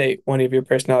eliminate one of your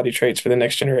personality traits for the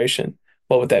next generation,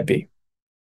 what would that be?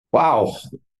 Wow.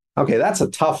 Okay, that's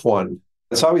a tough one.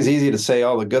 It's always easy to say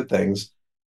all the good things.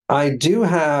 I do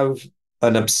have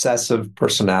an obsessive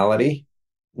personality,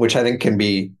 which I think can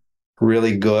be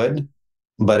really good,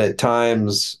 but at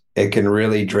times it can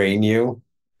really drain you,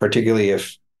 particularly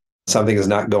if something is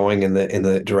not going in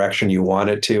the direction you want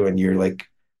it to, and you're like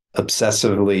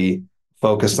obsessively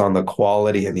focused on the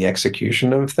quality and the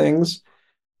execution of things.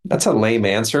 That's a lame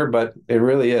answer, but it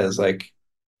really is. Like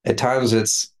at times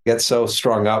it's gets so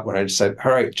strung up when I just said,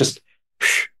 all right, just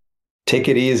take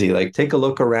it easy. Like take a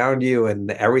look around you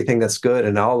and everything that's good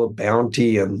and all the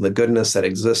bounty and the goodness that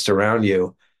exists around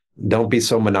you. Don't be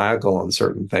so maniacal on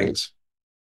certain things.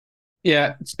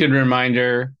 Yeah, it's a good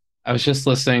reminder. I was just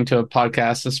listening to a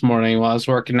podcast this morning while I was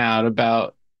working out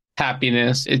about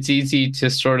happiness. It's easy to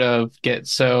sort of get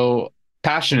so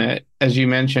passionate, as you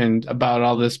mentioned, about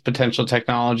all this potential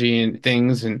technology and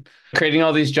things and creating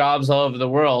all these jobs all over the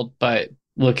world. But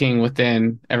looking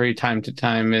within every time to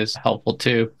time is helpful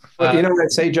too. But you know what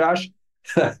I'd say, Josh?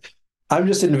 I'm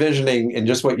just envisioning in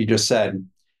just what you just said.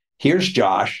 Here's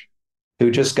Josh,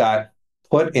 who just got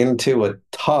put into a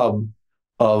tub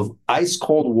of ice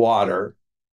cold water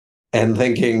and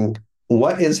thinking,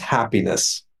 what is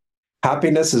happiness?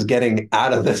 Happiness is getting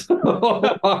out of this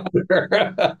water.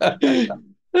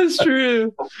 That's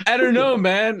true. I don't know,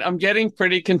 man. I'm getting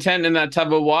pretty content in that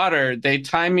tub of water. They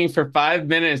timed me for 5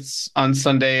 minutes on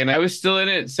Sunday, and I was still in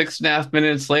it 6.5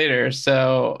 minutes later.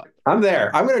 So I'm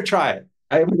there. I'm going to try it.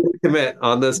 I'm going to commit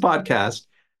on this podcast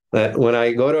that when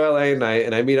I go to LA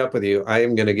and I meet up with you, I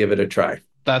am going to give it a try.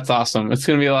 That's awesome. It's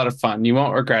going to be a lot of fun. You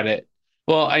won't regret it.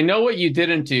 Well, I know what you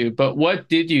didn't do, but what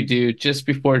did you do just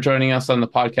before joining us on the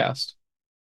podcast?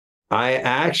 I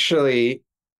actually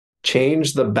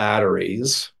changed the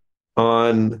batteries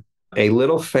on a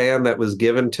little fan that was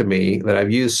given to me that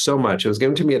I've used so much. It was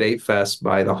given to me at Ape Fest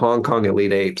by the Hong Kong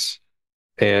Elite Apes.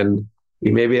 And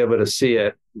you may be able to see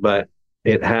it, but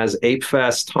it has Ape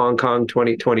Fest Hong Kong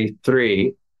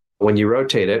 2023 when you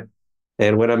rotate it.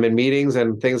 And when I'm in meetings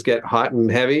and things get hot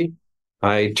and heavy,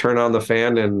 I turn on the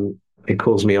fan and it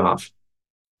cools me off.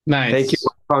 Nice. Thank you,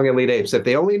 Hong Kong Elite Apes. If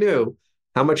they only knew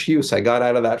how much use I got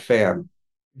out of that fan.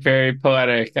 Very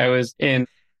poetic. I was in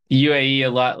UAE a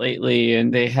lot lately,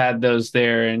 and they had those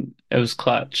there, and it was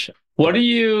clutch. What are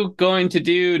you going to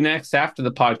do next after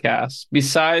the podcast,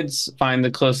 besides find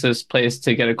the closest place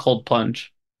to get a cold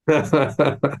plunge?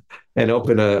 And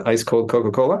open a ice cold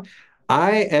Coca-Cola?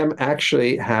 I am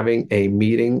actually having a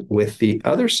meeting with the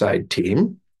other side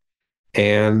team,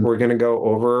 and we're going to go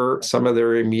over some of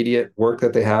their immediate work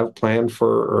that they have planned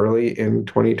for early in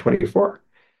 2024.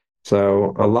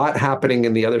 So a lot happening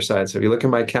in the other side. So if you look at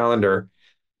my calendar,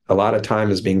 a lot of time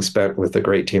is being spent with the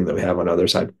great team that we have on the other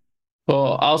side.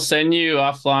 Well, I'll send you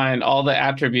offline all the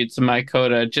attributes of my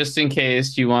coda just in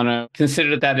case you want to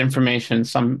consider that information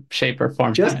some shape or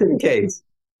form. Just in case.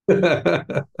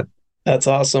 That's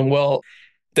awesome. Well,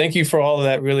 thank you for all of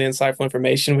that really insightful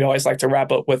information. We always like to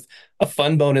wrap up with a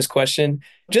fun bonus question.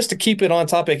 Just to keep it on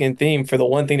topic and theme, for the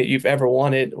one thing that you've ever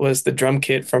wanted was the drum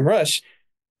kit from Rush.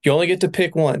 You only get to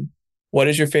pick one. What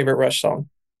is your favorite Rush song?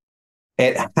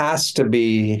 It has to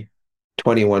be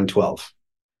 2112.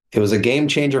 It was a game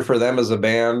changer for them as a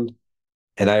band.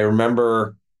 And I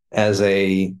remember as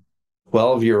a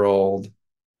 12-year-old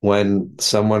when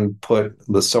someone put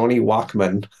the Sony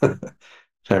Walkman,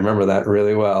 I remember that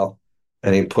really well,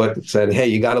 and said, "Hey,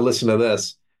 you got to listen to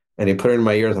this." And he put it in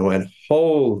my ears and I went,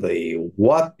 "Holy,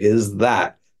 what is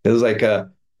that?" It was like a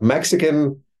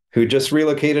Mexican who just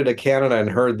relocated to Canada and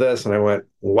heard this. And I went,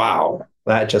 "Wow,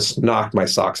 that just knocked my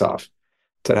socks off."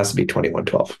 So it has to be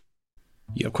 2112.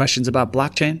 You have questions about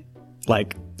blockchain?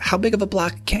 Like, how big of a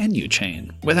block can you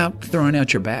chain without throwing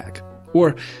out your bag?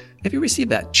 Or if you received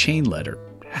that chain letter,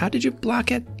 how did you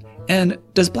block it? And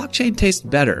does blockchain taste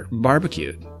better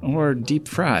barbecued or deep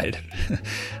fried?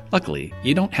 Luckily,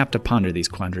 you don't have to ponder these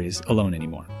quandaries alone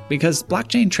anymore, because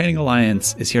Blockchain Training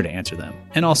Alliance is here to answer them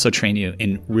and also train you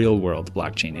in real-world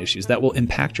blockchain issues that will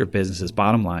impact your business's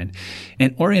bottom line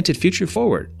and orient it future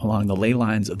forward along the ley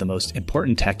lines of the most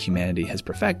important tech humanity has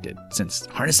perfected since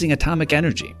harnessing atomic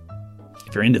energy.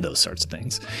 If you're into those sorts of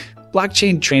things,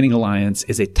 Blockchain Training Alliance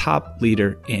is a top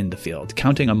leader in the field,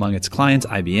 counting among its clients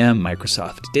IBM,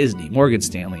 Microsoft, Disney, Morgan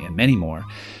Stanley, and many more,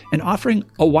 and offering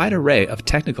a wide array of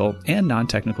technical and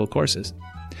non-technical courses.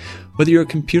 Whether you're a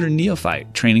computer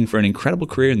neophyte training for an incredible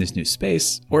career in this new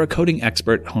space, or a coding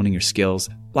expert honing your skills,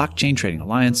 Blockchain Training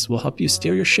Alliance will help you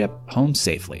steer your ship home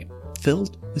safely,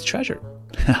 filled with treasure.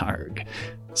 Arg.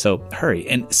 So hurry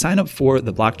and sign up for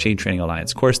the Blockchain Training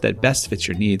Alliance course that best fits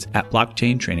your needs at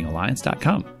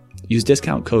blockchaintrainingalliance.com. Use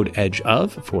discount code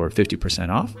EDGEOF for 50%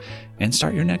 off and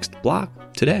start your next block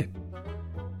today.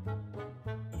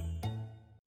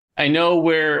 I know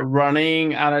we're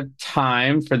running out of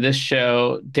time for this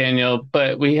show, Daniel,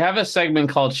 but we have a segment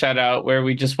called Shout Out where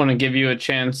we just want to give you a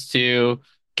chance to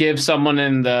give someone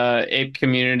in the ape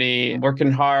community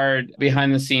working hard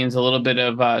behind the scenes a little bit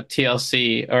of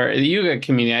TLC, or the Yuga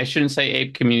community. I shouldn't say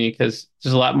ape community because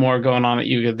there's a lot more going on at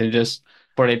Yuga than just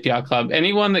Bored Ape Yacht Club.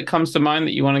 Anyone that comes to mind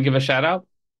that you want to give a shout out?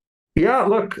 Yeah,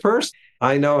 look, first,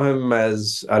 I know him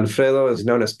as Alfredo, is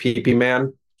known as PP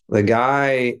Man. The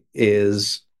guy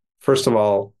is, first of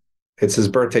all, it's his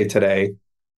birthday today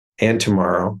and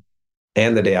tomorrow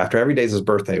and the day after. Every day is his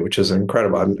birthday, which is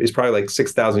incredible. He's probably like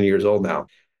 6,000 years old now.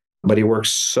 But he works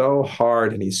so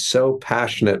hard and he's so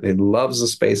passionate and he loves the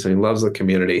space and he loves the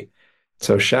community.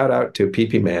 So shout out to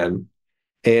PP Man.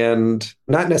 And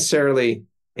not necessarily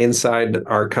inside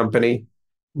our company,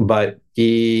 but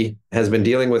he has been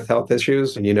dealing with health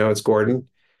issues, and it's Gordon,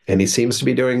 and he seems to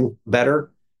be doing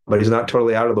better, but he's not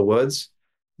totally out of the woods.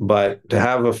 But to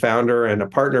have a founder and a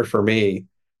partner for me,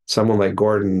 someone like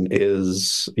Gordon,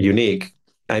 is unique.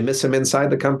 I miss him inside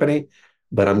the company,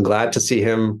 but I'm glad to see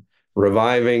him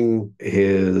reviving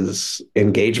his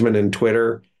engagement in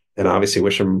Twitter, and obviously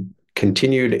wish him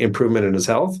continued improvement in his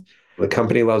health. The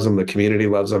company loves him, the community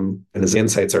loves him, and his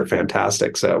insights are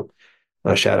fantastic. So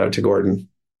shout out to Gordon.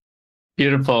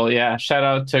 Beautiful. Yeah. Shout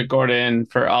out to Gordon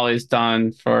for all he's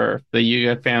done for the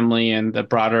Yuga family and the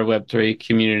broader Web3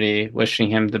 community. Wishing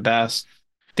him the best.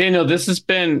 Daniel, this has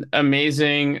been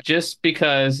amazing just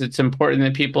because it's important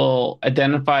that people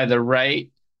identify the right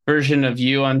version of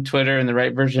you on Twitter and the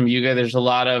right version of Yuga. There's a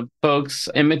lot of folks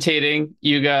imitating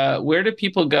Yuga. Where do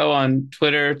people go on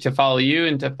Twitter to follow you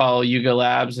and to follow Yuga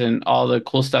Labs and all the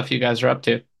cool stuff you guys are up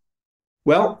to?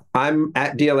 Well, I'm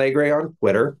at Alegre on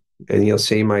Twitter, and you'll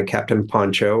see my Captain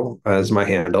Poncho as my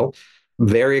handle.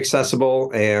 Very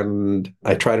accessible, and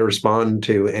I try to respond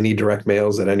to any direct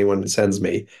mails that anyone sends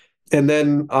me. And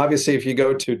then, obviously, if you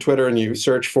go to Twitter and you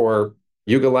search for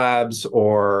Yuga Labs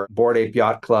or Bored Ape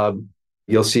Yacht Club,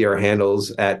 you'll see our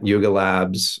handles at Yuga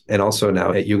Labs and also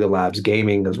now at Yuga Labs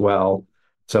Gaming as well.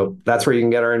 So that's where you can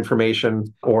get our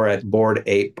information, or at Bored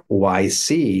Ape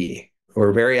YC.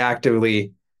 We're very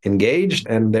actively engaged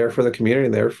and there for the community,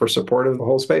 and there for support of the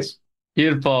whole space.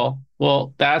 Beautiful.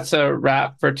 Well, that's a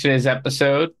wrap for today's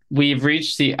episode. We've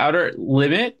reached the outer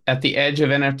limit at the edge of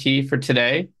NFT for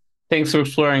today. Thanks for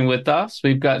exploring with us.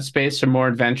 We've got space for more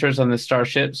adventures on the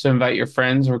Starship, so invite your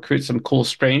friends and recruit some cool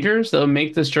strangers that'll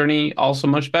make this journey also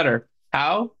much better.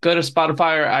 How? Go to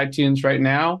Spotify or iTunes right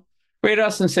now, rate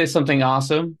us and say something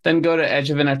awesome, then go to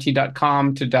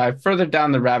edgeofnft.com to dive further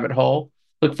down the rabbit hole.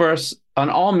 Look for us on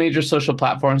all major social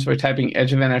platforms by typing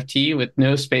Edge of NFT with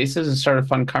no spaces and start a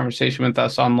fun conversation with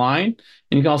us online.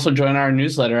 And you can also join our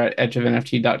newsletter at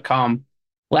edgeofnft.com.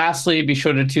 Lastly, be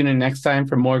sure to tune in next time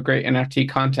for more great NFT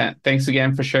content. Thanks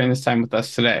again for sharing this time with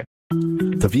us today.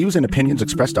 The views and opinions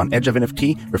expressed on Edge of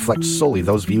NFT reflect solely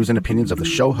those views and opinions of the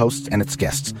show hosts and its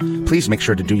guests. Please make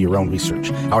sure to do your own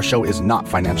research. Our show is not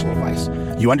financial advice.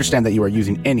 You understand that you are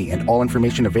using any and all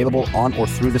information available on or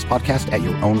through this podcast at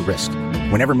your own risk.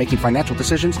 Whenever making financial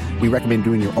decisions, we recommend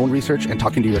doing your own research and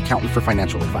talking to your accountant for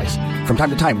financial advice. From time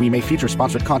to time, we may feature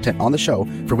sponsored content on the show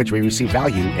for which we receive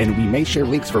value, and we may share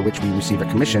links for which we receive a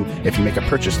commission if you make a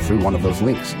purchase through one of those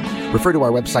links. Refer to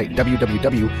our website,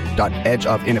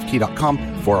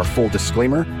 www.edgeofnft.com, for our full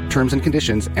disclaimer, terms and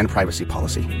conditions, and privacy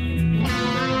policy.